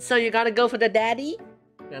it? So you gotta go for the daddy?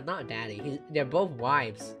 No, not daddy. They're both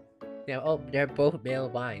wives. They're both male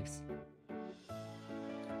wives.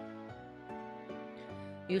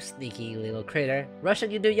 You sneaky little critter.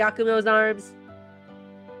 Rushing into Yakumo's arms.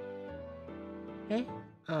 Eh?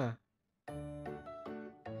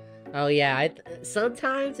 Oh yeah,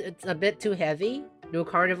 sometimes it's a bit too heavy. New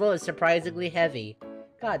Carnival is surprisingly heavy.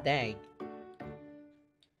 God dang.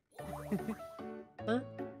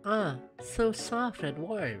 Huh? So soft and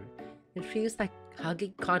warm. It feels like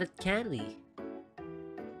hugging cotton candy.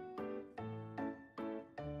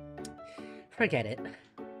 Forget it.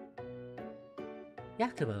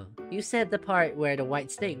 Yakumo, you said the part where the white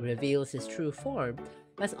snake reveals his true form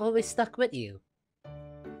has always stuck with you.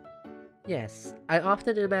 Yes, I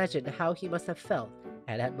often imagine how he must have felt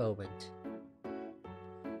at that moment.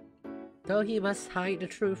 Though he must hide the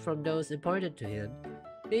truth from those important to him,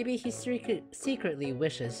 maybe he secretly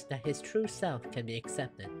wishes that his true self can be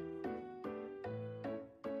accepted.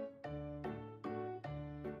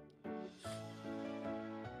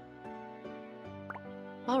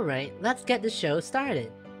 Alright, let's get the show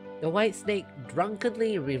started. The white snake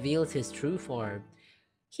drunkenly reveals his true form.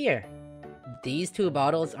 Here, these 2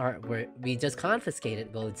 bottles we just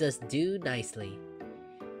confiscated will just do nicely.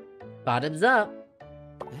 Bottoms up.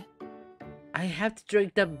 I have to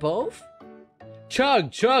drink them both?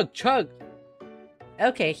 Chug, chug, chug!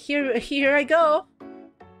 Okay, here I go!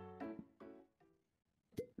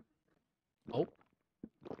 Oh.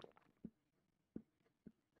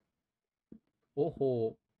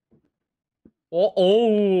 Oh. Oh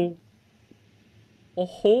oh.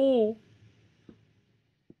 Oh.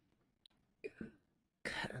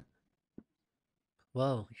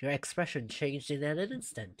 Whoa, your expression changed in an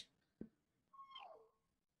instant.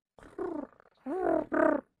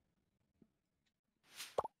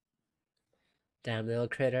 Damn little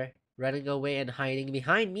critter, running away and hiding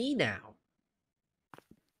behind me now.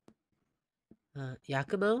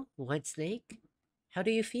 Yakumo, White Snake, how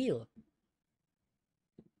do you feel?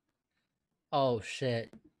 Oh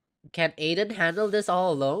shit. Can Aiden handle this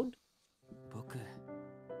all alone?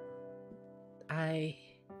 I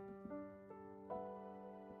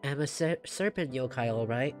am a serpent yokai,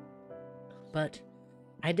 alright? But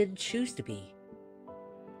I didn't choose to be.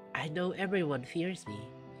 I know everyone fears me,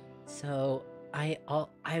 so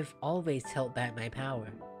I've always held back my power.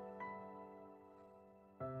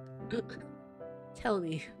 Tell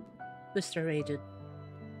me, Mr. Raiden,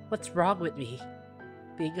 what's wrong with me,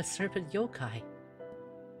 being a serpent yokai?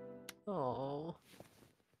 Oh,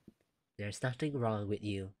 there's nothing wrong with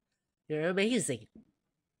you. You're amazing.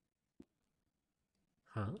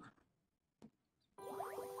 Huh?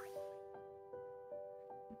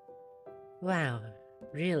 Wow,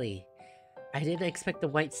 really? I didn't expect the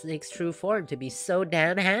White Snake's true form to be so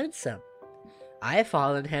damn handsome. I've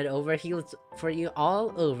fallen head over heels for you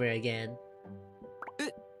all over again.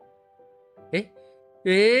 Eh?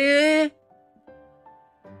 Eh?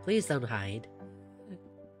 Please don't hide.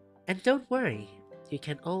 And don't worry, you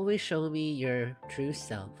can always show me your true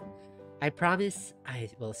self. I promise I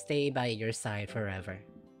will stay by your side forever.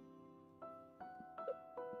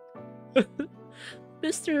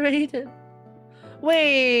 Mr. Raiden.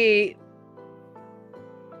 Wait!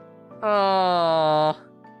 Aww.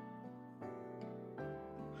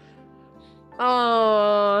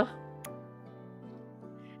 Aww.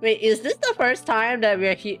 Wait, is this the first time that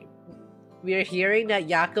we're hearing that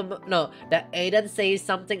that Aiden says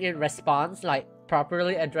something in response, like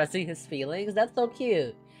properly addressing his feelings? That's so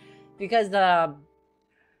cute. Because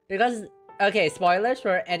okay, spoilers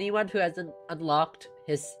for anyone who hasn't unlocked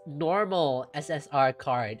his normal SSR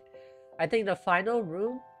card. I think the final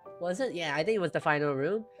room, was it? Yeah, I think it was the final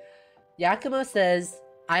room. Yakumo says,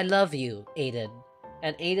 I love you, Aiden.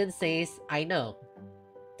 And Aiden says, I know.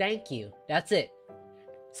 Thank you. That's it.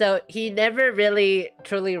 So he never really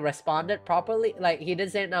truly responded properly. Like, he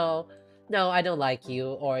didn't say, no, I don't like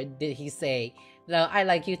you. Or did he say, no, I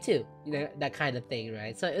like you too. You know, that kind of thing,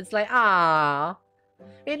 right? So it's like, ah.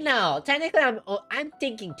 No, technically I'm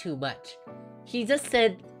thinking too much. He just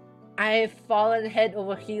said, I've fallen head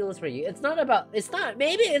over heels for you.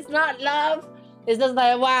 Maybe it's not love. It's just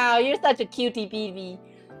like, wow, you're such a cutie baby.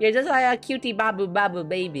 You're just like a cutie babu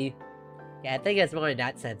baby. Yeah, I think it's more in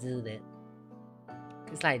that sense, isn't it?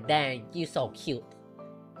 It's like, dang, you so cute.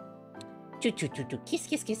 Choo choo choo choo, kiss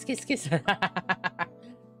kiss kiss kiss kiss.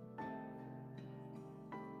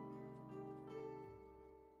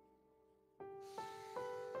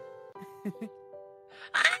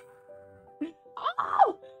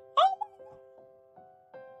 Oh!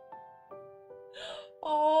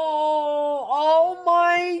 Oh! Oh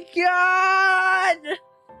my god!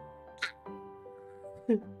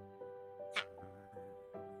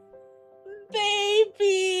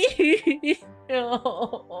 Baby!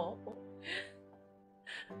 Oh.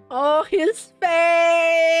 Oh, his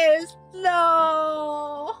face!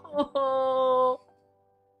 No!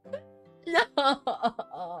 No!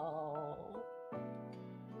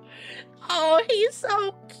 Oh, he's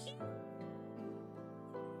so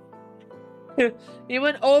cute!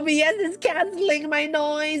 Even OBS is canceling my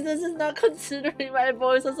noise! This is not considering my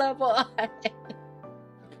voice as a boy!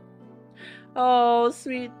 Oh,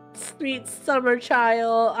 sweet, sweet summer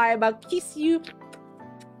child, I'ma kiss you!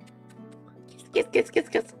 Kiss, kiss, kiss, kiss,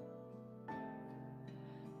 kiss!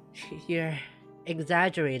 You're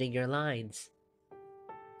exaggerating your lines.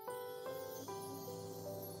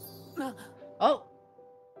 Oh!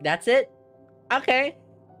 That's it? Okay.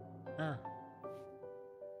 Ah.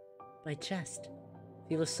 My chest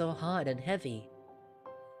feels so hot and heavy.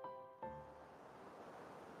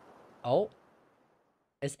 Oh?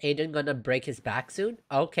 Is Aiden gonna break his back soon?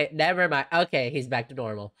 Okay, never mind. Okay, he's back to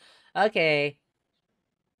normal. Okay.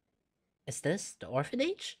 Is this the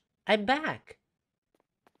orphanage? I'm back.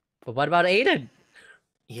 But what about Aiden?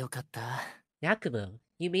 Yakumo,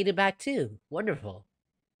 you made it back too. Wonderful.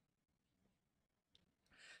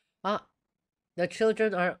 Ah, the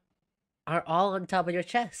children are all on top of your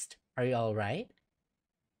chest. Are you alright?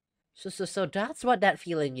 So that's what that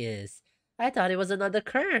feeling is. I thought it was another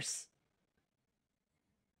curse.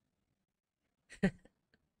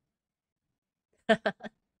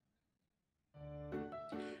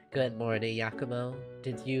 Good morning, Yakumo.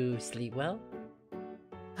 Did you sleep well?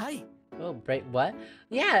 Hi. Oh, break what?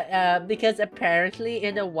 Yeah, because apparently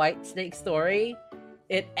in the White Snake story,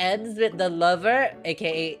 it ends with the lover,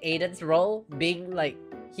 aka Aiden's role, being like,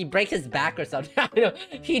 he breaks his back or something. I don't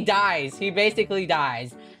know. He dies. He basically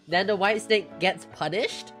dies. Then the White Snake gets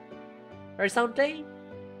punished? Or something?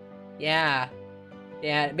 Yeah.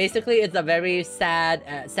 Yeah, basically it's a very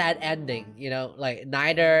sad, sad ending, you know? Like,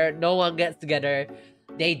 no one gets together,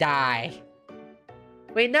 they die.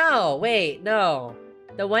 Wait, no.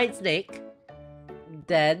 The White Snake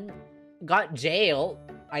then got jailed,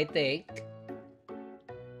 I think.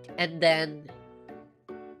 And then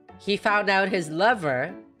he found out his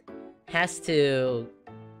lover has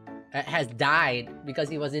died because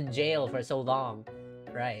he was in jail for so long.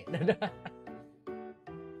 Right.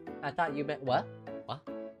 I thought you meant what? What?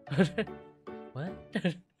 What?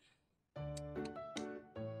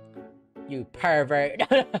 You pervert.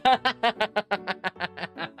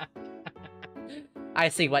 I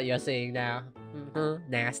see what you're saying now.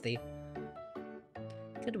 Nasty.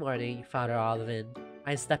 Good morning, Father Olive.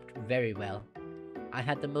 I slept very well. I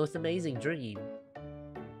had the most amazing dream.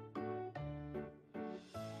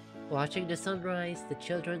 Watching the sunrise, the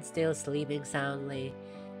children still sleeping soundly.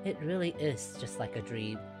 It really is just like a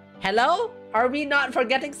dream. Hello? Are we not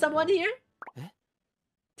forgetting someone here?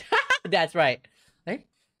 That's right. Eh?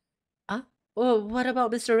 Oh, what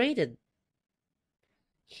about Mr. Raiden?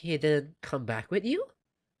 He didn't come back with you?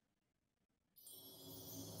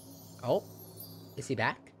 Oh, is he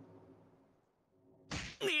back?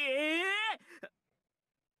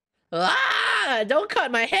 Ah! Don't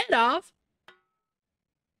cut my head off!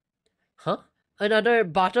 Huh? Another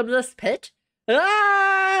bottomless pit?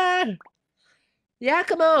 Ah!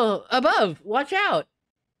 Yakumo! Above! Watch out!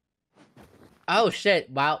 Oh shit,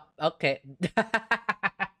 wow, okay.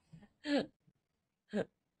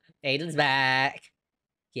 Aiden's back!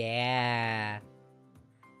 Yeah!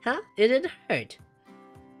 Huh? It didn't hurt.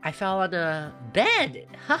 I fell on a bed!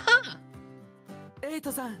 Haha!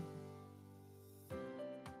 Eito-san.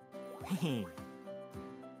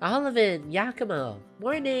 Olive, Yakumo,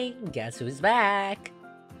 morning! Guess who's back?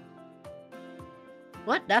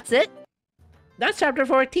 What? That's it? That's chapter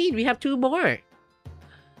 14, we have 2 more!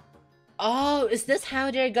 Oh, is this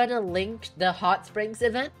how they're gonna link the Hot Springs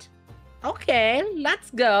event? Okay,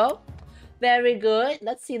 let's go! Very good,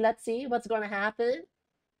 let's see what's gonna happen.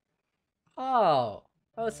 Oh,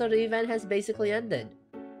 so the event has basically ended.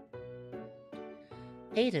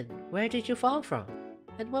 Aiden, where did you fall from?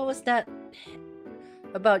 And what was that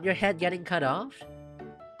about your head getting cut off?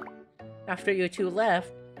 After you two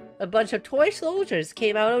left, a bunch of toy soldiers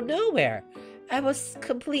came out of nowhere. I was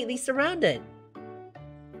completely surrounded.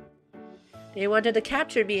 They wanted to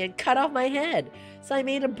capture me and cut off my head, so I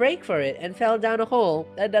made a break for it and fell down a hole,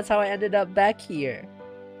 and that's how I ended up back here.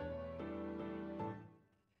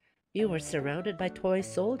 You were surrounded by toy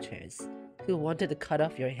soldiers who wanted to cut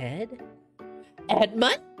off your head?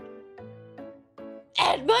 Edmund?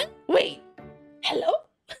 Edmund? Wait! Hello?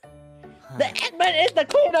 The Edmund is the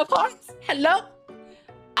Queen of Hearts? Hello?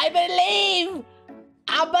 I believe!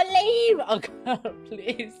 Oh god,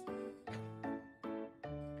 please.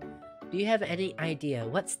 Do you have any idea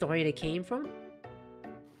what story they came from?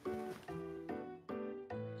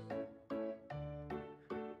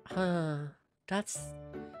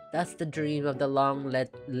 That's the dream of the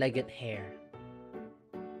long-legged hare.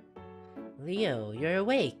 Leo, you're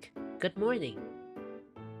awake. Good morning.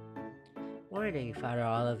 Morning, Father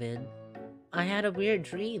Olive. I had a weird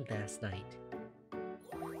dream last night.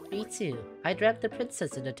 Me too. I dreamt the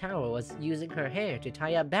princess in the tower was using her hair to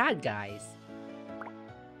tie up bad guys.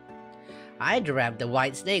 I dreamt the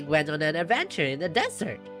White Snake went on an adventure in the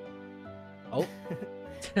desert. Oh.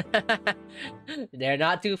 They're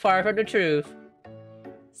not too far from the truth.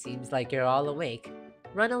 Seems like you're all awake.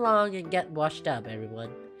 Run along and get washed up, everyone.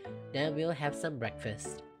 Then we'll have some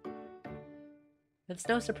breakfast. It's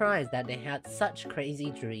no surprise that they had such crazy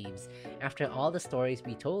dreams after all the stories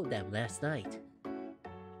we told them last night.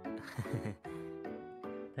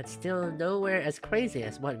 But still nowhere as crazy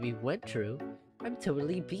as what we went through. I'm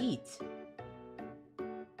totally beat.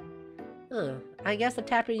 I guess the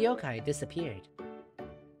tapioca disappeared.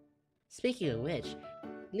 Speaking of which,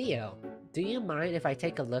 Leo, do you mind if I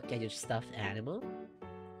take a look at your stuffed animal?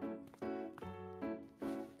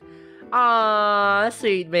 Aww,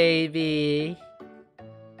 sweet baby.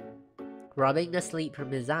 Rubbing the sleep from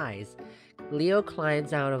his eyes, Leo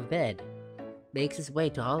climbs out of bed, makes his way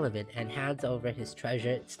to Olive and hands over his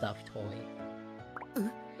treasured stuffed toy.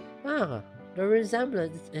 The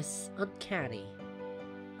resemblance is uncanny.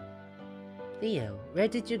 Leo, where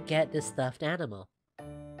did you get this stuffed animal?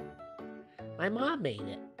 My mom made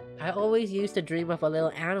it. I always used to dream of a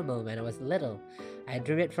little animal when I was little. I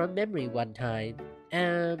drew it from memory one time,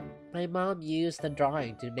 and my mom used the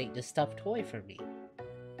drawing to make the stuffed toy for me.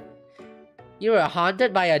 You were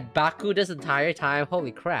haunted by a Baku this entire time?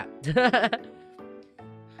 Holy crap.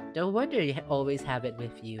 No wonder you always have it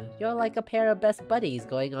with you. You're like a pair of best buddies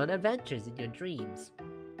going on adventures in your dreams.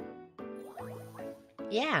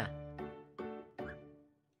 Yeah.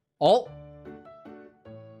 Oh!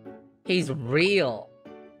 He's real!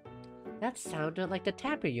 That sounded like the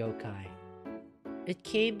tapper yokai. It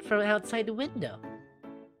came from outside the window.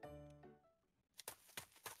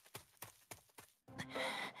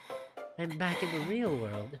 I'm back in the real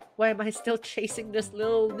world. Why am I still chasing this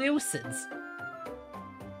little nuisance?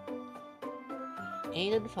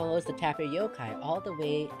 Aiden follows the tapper yokai all the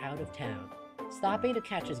way out of town. Stopping to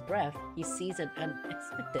catch his breath, he sees an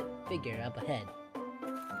unexpected figure up ahead.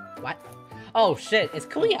 What? Oh shit, it's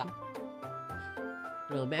Kuya!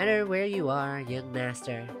 No matter where you are, young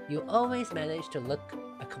master, you always manage to look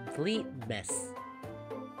a complete mess.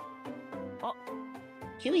 Oh,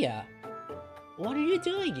 Kuya, what are you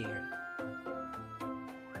doing here?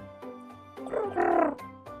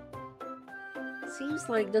 Seems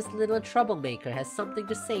like this little troublemaker has something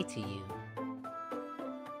to say to you.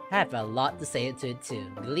 I have a lot to say to it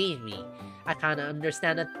too, believe me. I can't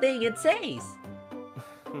understand a thing it says.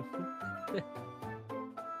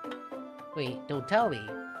 Wait, don't tell me.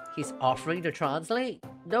 He's offering to translate?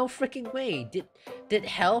 No freaking way. Did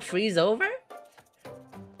hell freeze over?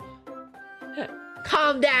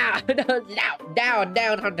 Calm down!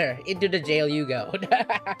 down, Hunter! Into the jail you go.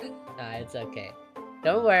 Nah, it's okay.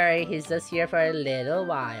 Don't worry, he's just here for a little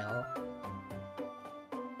while.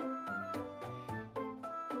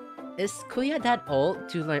 Is Kuya that old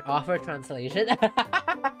to like offer translation?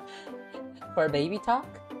 For baby talk?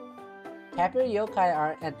 Tapper yokai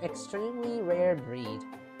are an extremely rare breed.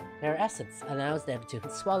 Their essence allows them to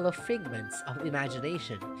swallow figments of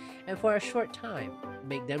imagination and for a short time,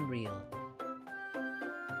 make them real.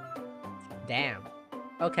 Damn.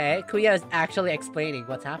 Okay, Kuya is actually explaining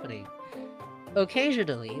what's happening.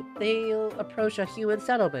 Occasionally, they'll approach a human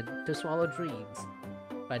settlement to swallow dreams.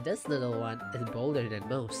 But this little one is bolder than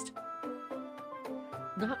most.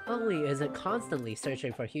 Not only is it constantly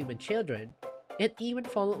searching for human children, it even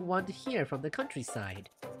followed one here from the countryside.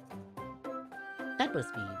 That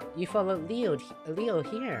must mean you followed Leo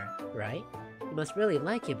here, right? You must really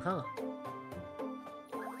like him, huh?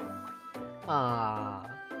 Ah,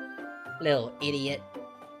 little idiot.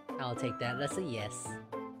 I'll take that as a yes.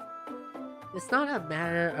 It's not a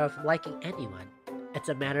matter of liking anyone. It's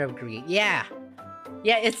a matter of greed. Yeah!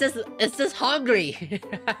 Yeah, it's just hungry!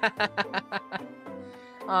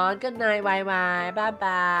 Aw, good night, YY.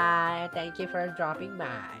 Bye-bye. Thank you for dropping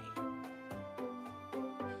by.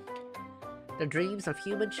 The dreams of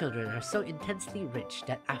human children are so intensely rich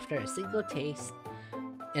that after a single taste,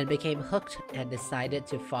 it became hooked and decided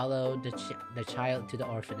to follow the child to the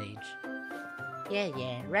orphanage.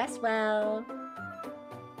 Yeah, rest well.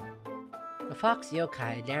 The fox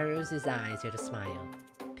yokai narrows his eyes with a smile,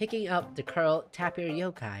 picking up the curled tapir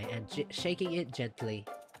yokai and shaking it gently.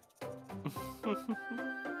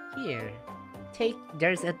 Here,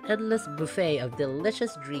 there's an endless buffet of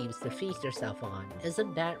delicious dreams to feast yourself on,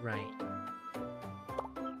 isn't that right?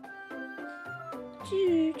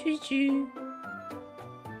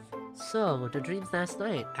 So, the dreams last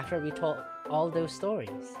night, after we told all those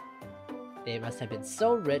stories. They must have been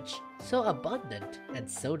so rich, so abundant,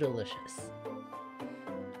 and so delicious.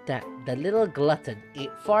 That the little glutton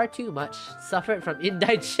ate far too much, suffered from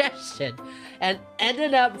indigestion, and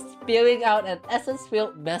ended up spewing out an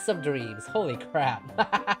essence-filled mess of dreams. Holy crap.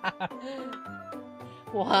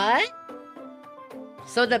 What?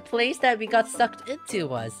 So the place that we got sucked into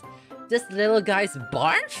was this little guy's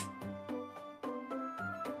barf?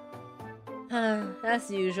 As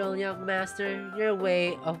usual, young master, your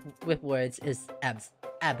way with words is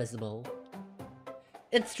abysmal.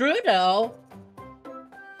 It's true though!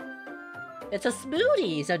 It's a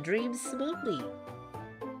smoothie! It's a dream smoothie!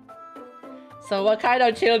 So what kind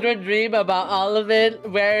of children dream about Olive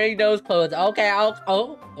wearing those clothes? Okay,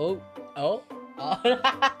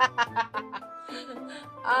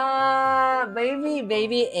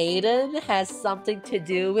 maybe Aiden has something to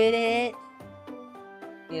do with it?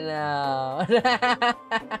 You know...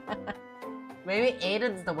 Maybe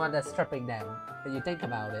Aiden's the one that's tripping them, when you think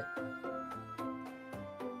about it.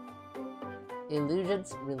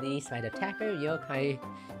 Illusions released by the tapper yokai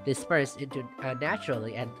disperse into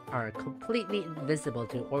naturally and are completely invisible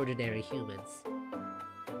to ordinary humans.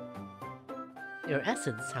 Your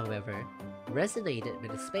essence, however, resonated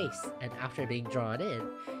with the space, and after being drawn in,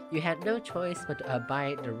 You had no choice but to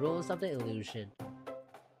abide the rules of the illusion.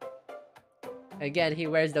 Again, he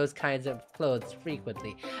wears those kinds of clothes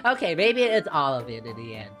frequently. Okay, maybe it's all of it in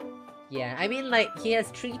the end. Yeah, I mean, like, he has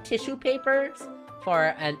 3 tissue papers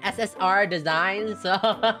for an SSR design, so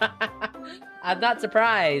I'm not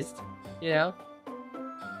surprised, you know?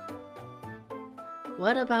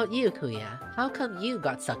 What about you, Kuya? How come you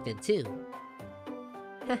got sucked in too?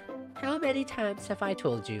 How many times have I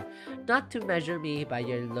told you not to measure me by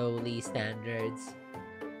your lowly standards?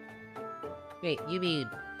 Wait, you mean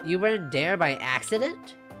you weren't there by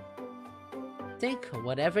accident? Think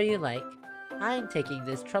whatever you like. I'm taking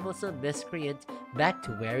this troublesome miscreant back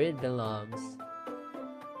to where it belongs.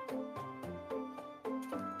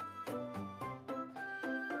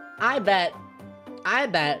 I bet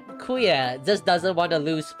Kuya just doesn't want to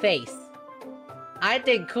lose face. I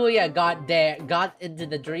think Kuya got into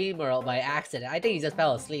the dream world by accident. I think he just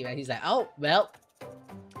fell asleep and he's like, oh, well,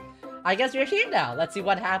 I guess we're here now. Let's see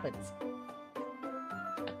what happens.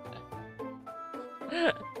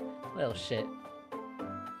 Little shit.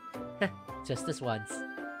 Just this once.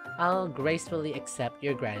 I'll gracefully accept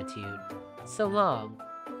your gratitude. So long.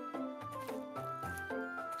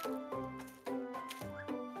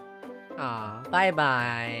 Aw,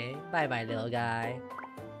 bye-bye. Bye-bye, little guy.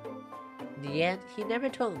 In the end, he never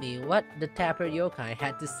told me what the tapper yokai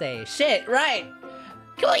had to say. Shit, right!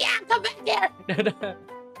 Kuya, come back here!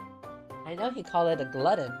 I know he called it a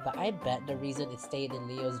glutton, but I bet the reason it stayed in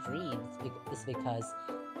Leo's dreams is because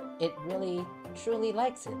it really, truly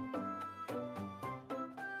likes him.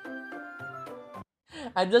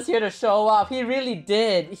 I'm just here to show off. He really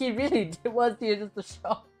did. He really was here just to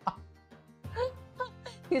show off.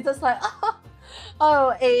 He's just like,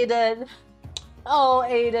 oh, Aiden. Oh,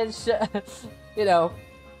 Aiden, you know,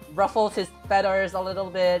 ruffles his feathers a little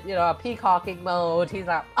bit, you know, peacocking mode. He's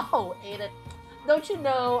like, oh, Aiden, don't you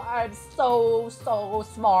know I'm so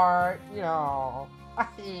smart, you know.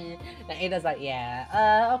 And Aiden's like,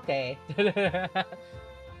 yeah, okay.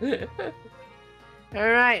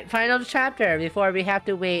 Alright, final chapter before we have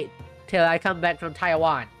to wait till I come back from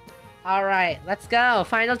Taiwan. Alright, let's go.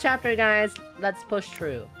 Final chapter, guys. Let's push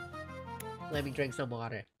through. Let me drink some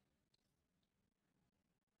water.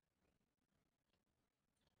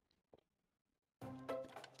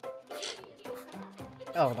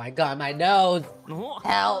 Oh my god, my nose!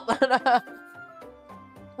 Help!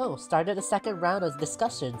 Oh, started the second round of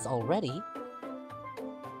discussions already?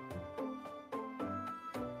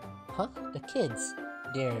 Huh? The kids?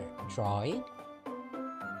 They're drawing?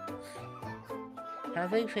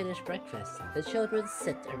 Having finished breakfast, the children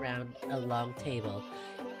sit around a long table,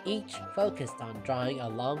 each focused on drawing a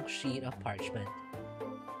long sheet of parchment.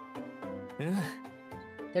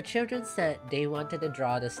 The children said they wanted to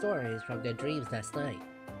draw the stories from their dreams last night.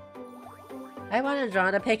 I want to draw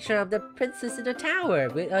a picture of the princess in the tower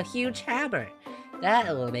with a huge hammer. That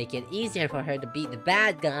will make it easier for her to beat the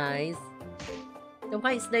bad guys. The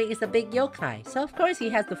white snake is a big yokai, so of course he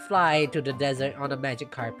has to fly to the desert on a magic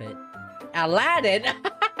carpet. Aladdin!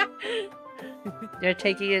 They're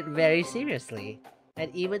taking it very seriously,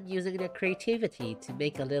 and even using their creativity to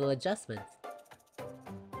make a little adjustments.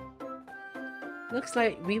 Looks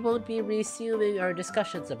like we won't be resuming our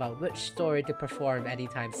discussions about which story to perform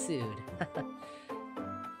anytime soon.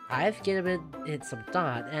 I've given it some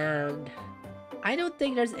thought, and I don't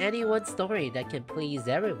think there's any one story that can please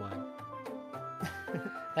everyone.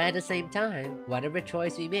 But at the same time, whatever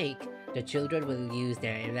choice we make, the children will use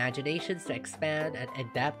their imaginations to expand and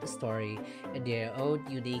adapt the story in their own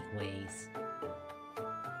unique ways.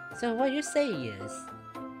 So what you're saying is,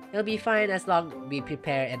 it'll be fine as long as we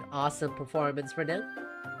prepare an awesome performance for them?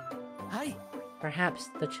 Hi. Perhaps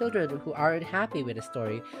the children who aren't happy with the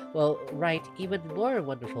story will write even more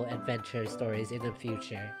wonderful adventure stories in the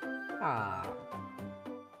future. Ah.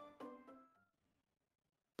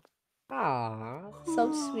 Ah,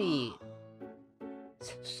 so sweet.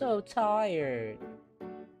 So tired.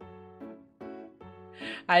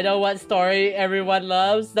 I know what story everyone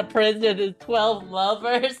loves. The Prince and his 12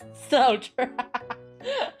 lovers. So true.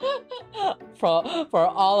 For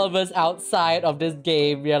all of us outside of this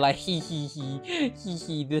game, we are like, hee hee hee, hee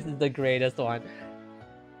hee, this is the greatest one.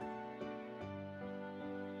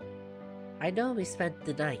 I know we spent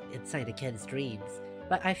the night inside the Ken's dreams,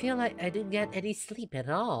 but I feel like I didn't get any sleep at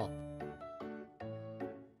all.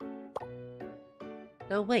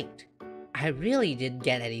 No, wait. I really didn't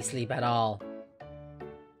get any sleep at all.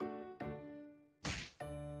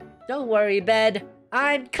 Don't worry, bed.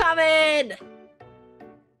 I'm coming!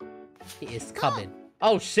 He is coming.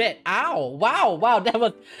 Oh shit! Ow! Wow! Wow!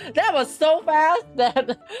 That was so fast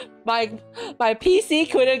that my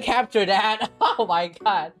PC couldn't capture that. Oh my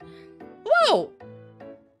god! Whoa!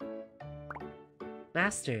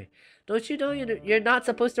 Master, don't you know you're not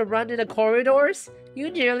supposed to run in the corridors? You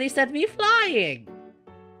nearly sent me flying!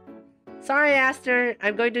 Sorry, Aster.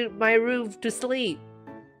 I'm going to my room to sleep.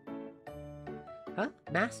 Huh?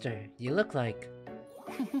 Master, you look like...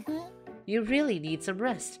 You really need some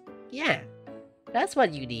rest. Yeah, that's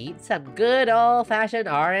what you need. Some good old-fashioned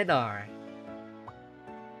R&R.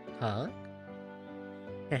 Huh?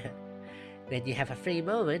 When you have a free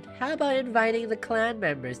moment, how about inviting the clan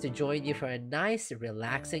members to join you for a nice,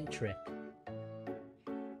 relaxing trip?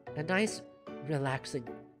 A nice, relaxing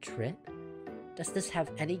trip? Does this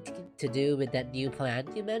have anything to do with that new plan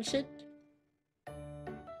you mentioned?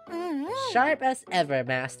 Sharp as ever,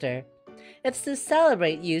 Master. It's to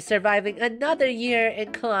celebrate you surviving another year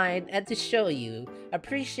in Klein and to show you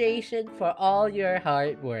appreciation for all your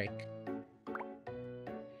hard work.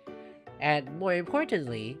 And more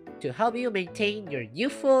importantly, to help you maintain your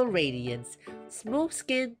youthful radiance, smooth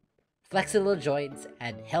skin, flexible joints,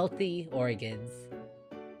 and healthy organs.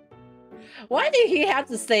 Why did he have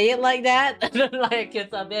to say it like that? Like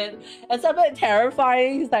it's a bit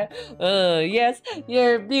terrifying. He's like, yes,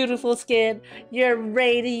 your beautiful skin, your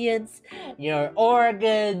radiance, your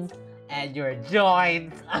organs, and your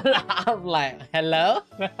joints. I'm like, hello?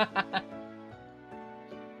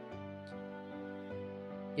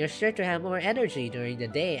 You're sure to have more energy during the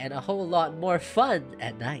day and a whole lot more fun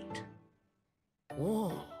at night.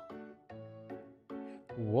 Whoa.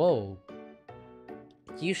 Whoa.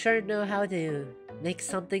 You sure know how to make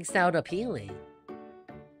something sound appealing.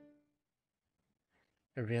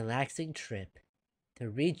 A relaxing trip to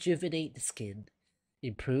rejuvenate the skin,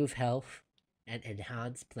 improve health, and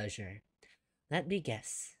enhance pleasure. Let me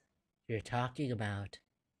guess. You're talking about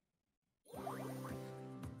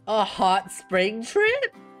a hot spring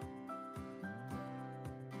trip?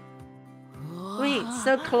 Wait,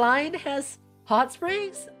 so Klein has hot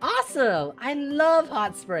springs? Awesome! I love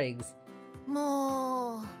hot springs.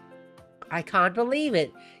 I can't believe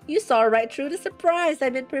it. You saw right through the surprise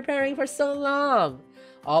I've been preparing for so long.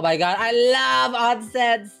 Oh my god, I love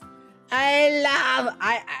onsens.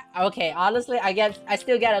 Okay, honestly, I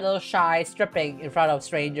still get a little shy stripping in front of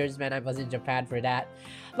strangers when I was in Japan for that.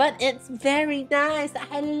 But it's very nice.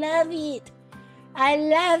 I love it. I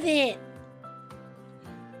love it.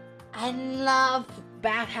 I love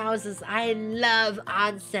bathhouses. I love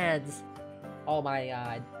onsens. Oh my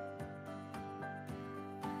god.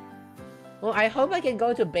 Well, I hope I can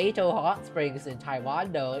go to Beito Hot Springs in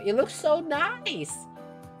Taiwan though. It looks so nice.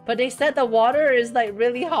 But they said the water is like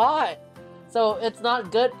really hot. So it's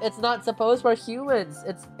not good. It's not supposed for humans.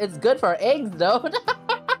 It's good for eggs though.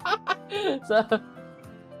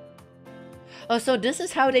 So this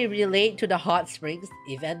is how they relate to the Hot Springs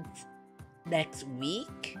event next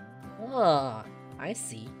week? Oh, I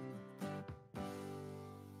see.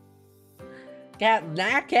 Get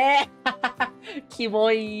naked!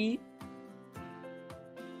 Kimoi!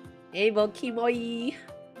 Able Kimoi!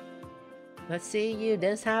 But seeing you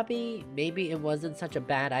this happy, maybe it wasn't such a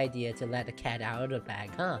bad idea to let the cat out of the bag,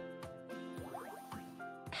 huh?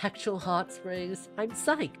 Actual hot springs? I'm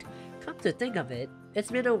psyched! Come to think of it, it's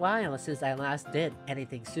been a while since I last did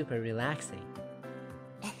anything super relaxing.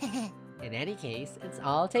 In any case, it's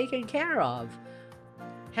all taken care of.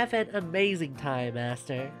 Have an amazing time,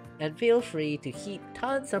 Master, and feel free to heap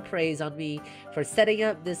tons of praise on me for setting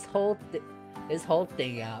up this whole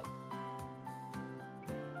thing up.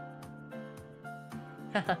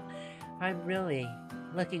 I'm really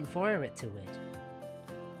looking forward to it.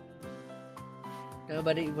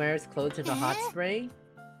 Nobody wears clothes in the hot spring?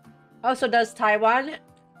 Oh, so does Taiwan...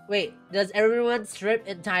 Wait, does everyone strip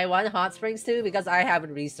in Taiwan hot springs too? Because I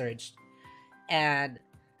haven't researched. And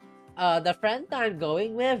the friends I'm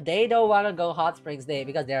going with, they don't want to go hot springs day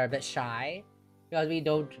because they're a bit shy. Because we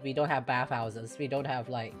don't have bathhouses. We don't have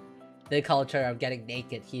like the culture of getting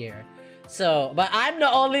naked here. So, but I'm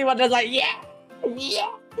the only one that's like, yeah! Yeah!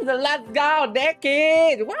 Let's go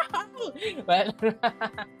naked! Wow! But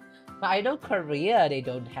I know Korea, they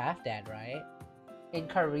don't have that, right? In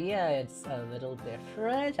Korea, it's a little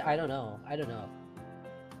different. I don't know.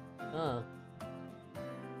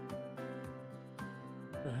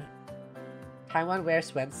 Taiwan wears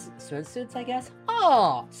swimsuits, I guess?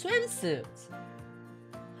 Oh! Swimsuits!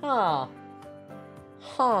 Huh.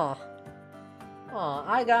 Oh,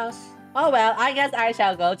 I guess. Oh well, I guess I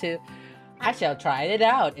shall go to... I shall try it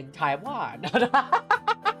out in Taiwan.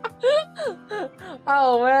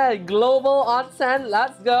 Oh man, global onsen,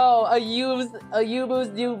 let's go! Ayumu's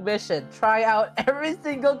new mission. Try out every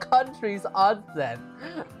single country's onsen.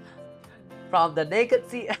 From the naked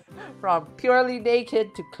from purely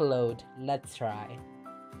naked to clothed. Let's try.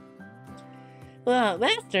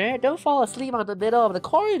 Master, don't fall asleep on the middle of the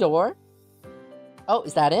corridor. Oh,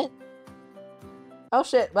 is that it? Oh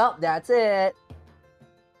shit, well, that's it.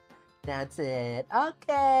 That's it.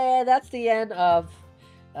 Okay, that's the end of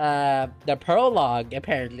the prologue,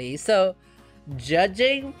 apparently. So,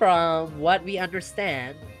 judging from what we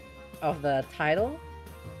understand of the title,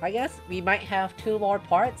 I guess we might have 2 more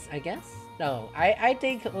parts, I guess? No, I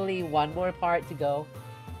think only 1 more part to go.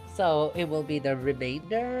 So, it will be the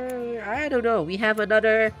remainder? I don't know, we have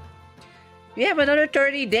another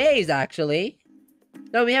 30 days, actually.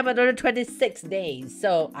 No, we have another 26 days,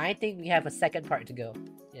 so I think we have a second part to go.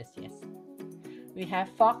 Yes, yes. We have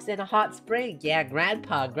Fox in a hot spring. Yeah,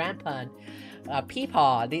 Grandpa,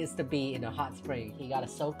 Peepaw needs to be in a hot spring. He gotta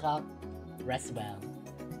soak up, rest well.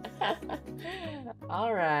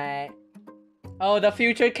 Alright. Oh, the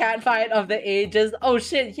future catfight of the ages. Oh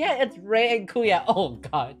shit, yeah, it's Ray and Kuya. Oh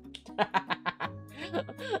god.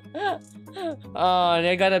 Oh,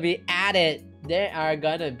 they're gonna be at it. They are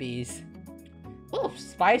gonna be... Ooh,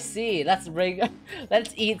 spicy! Let's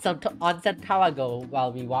eat some onsen tamago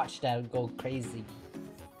while we watch them go crazy.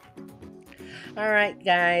 Alright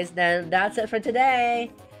guys, then that's it for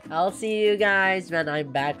today. I'll see you guys when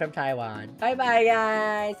I'm back from Taiwan. Bye bye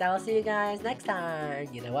guys! I'll see you guys next time.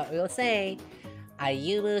 You know what we'll say?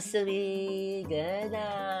 Ayumu sumi. Good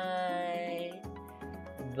night.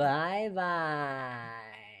 Bye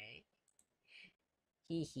bye.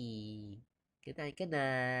 Hee hee. Good night, good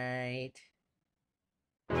night.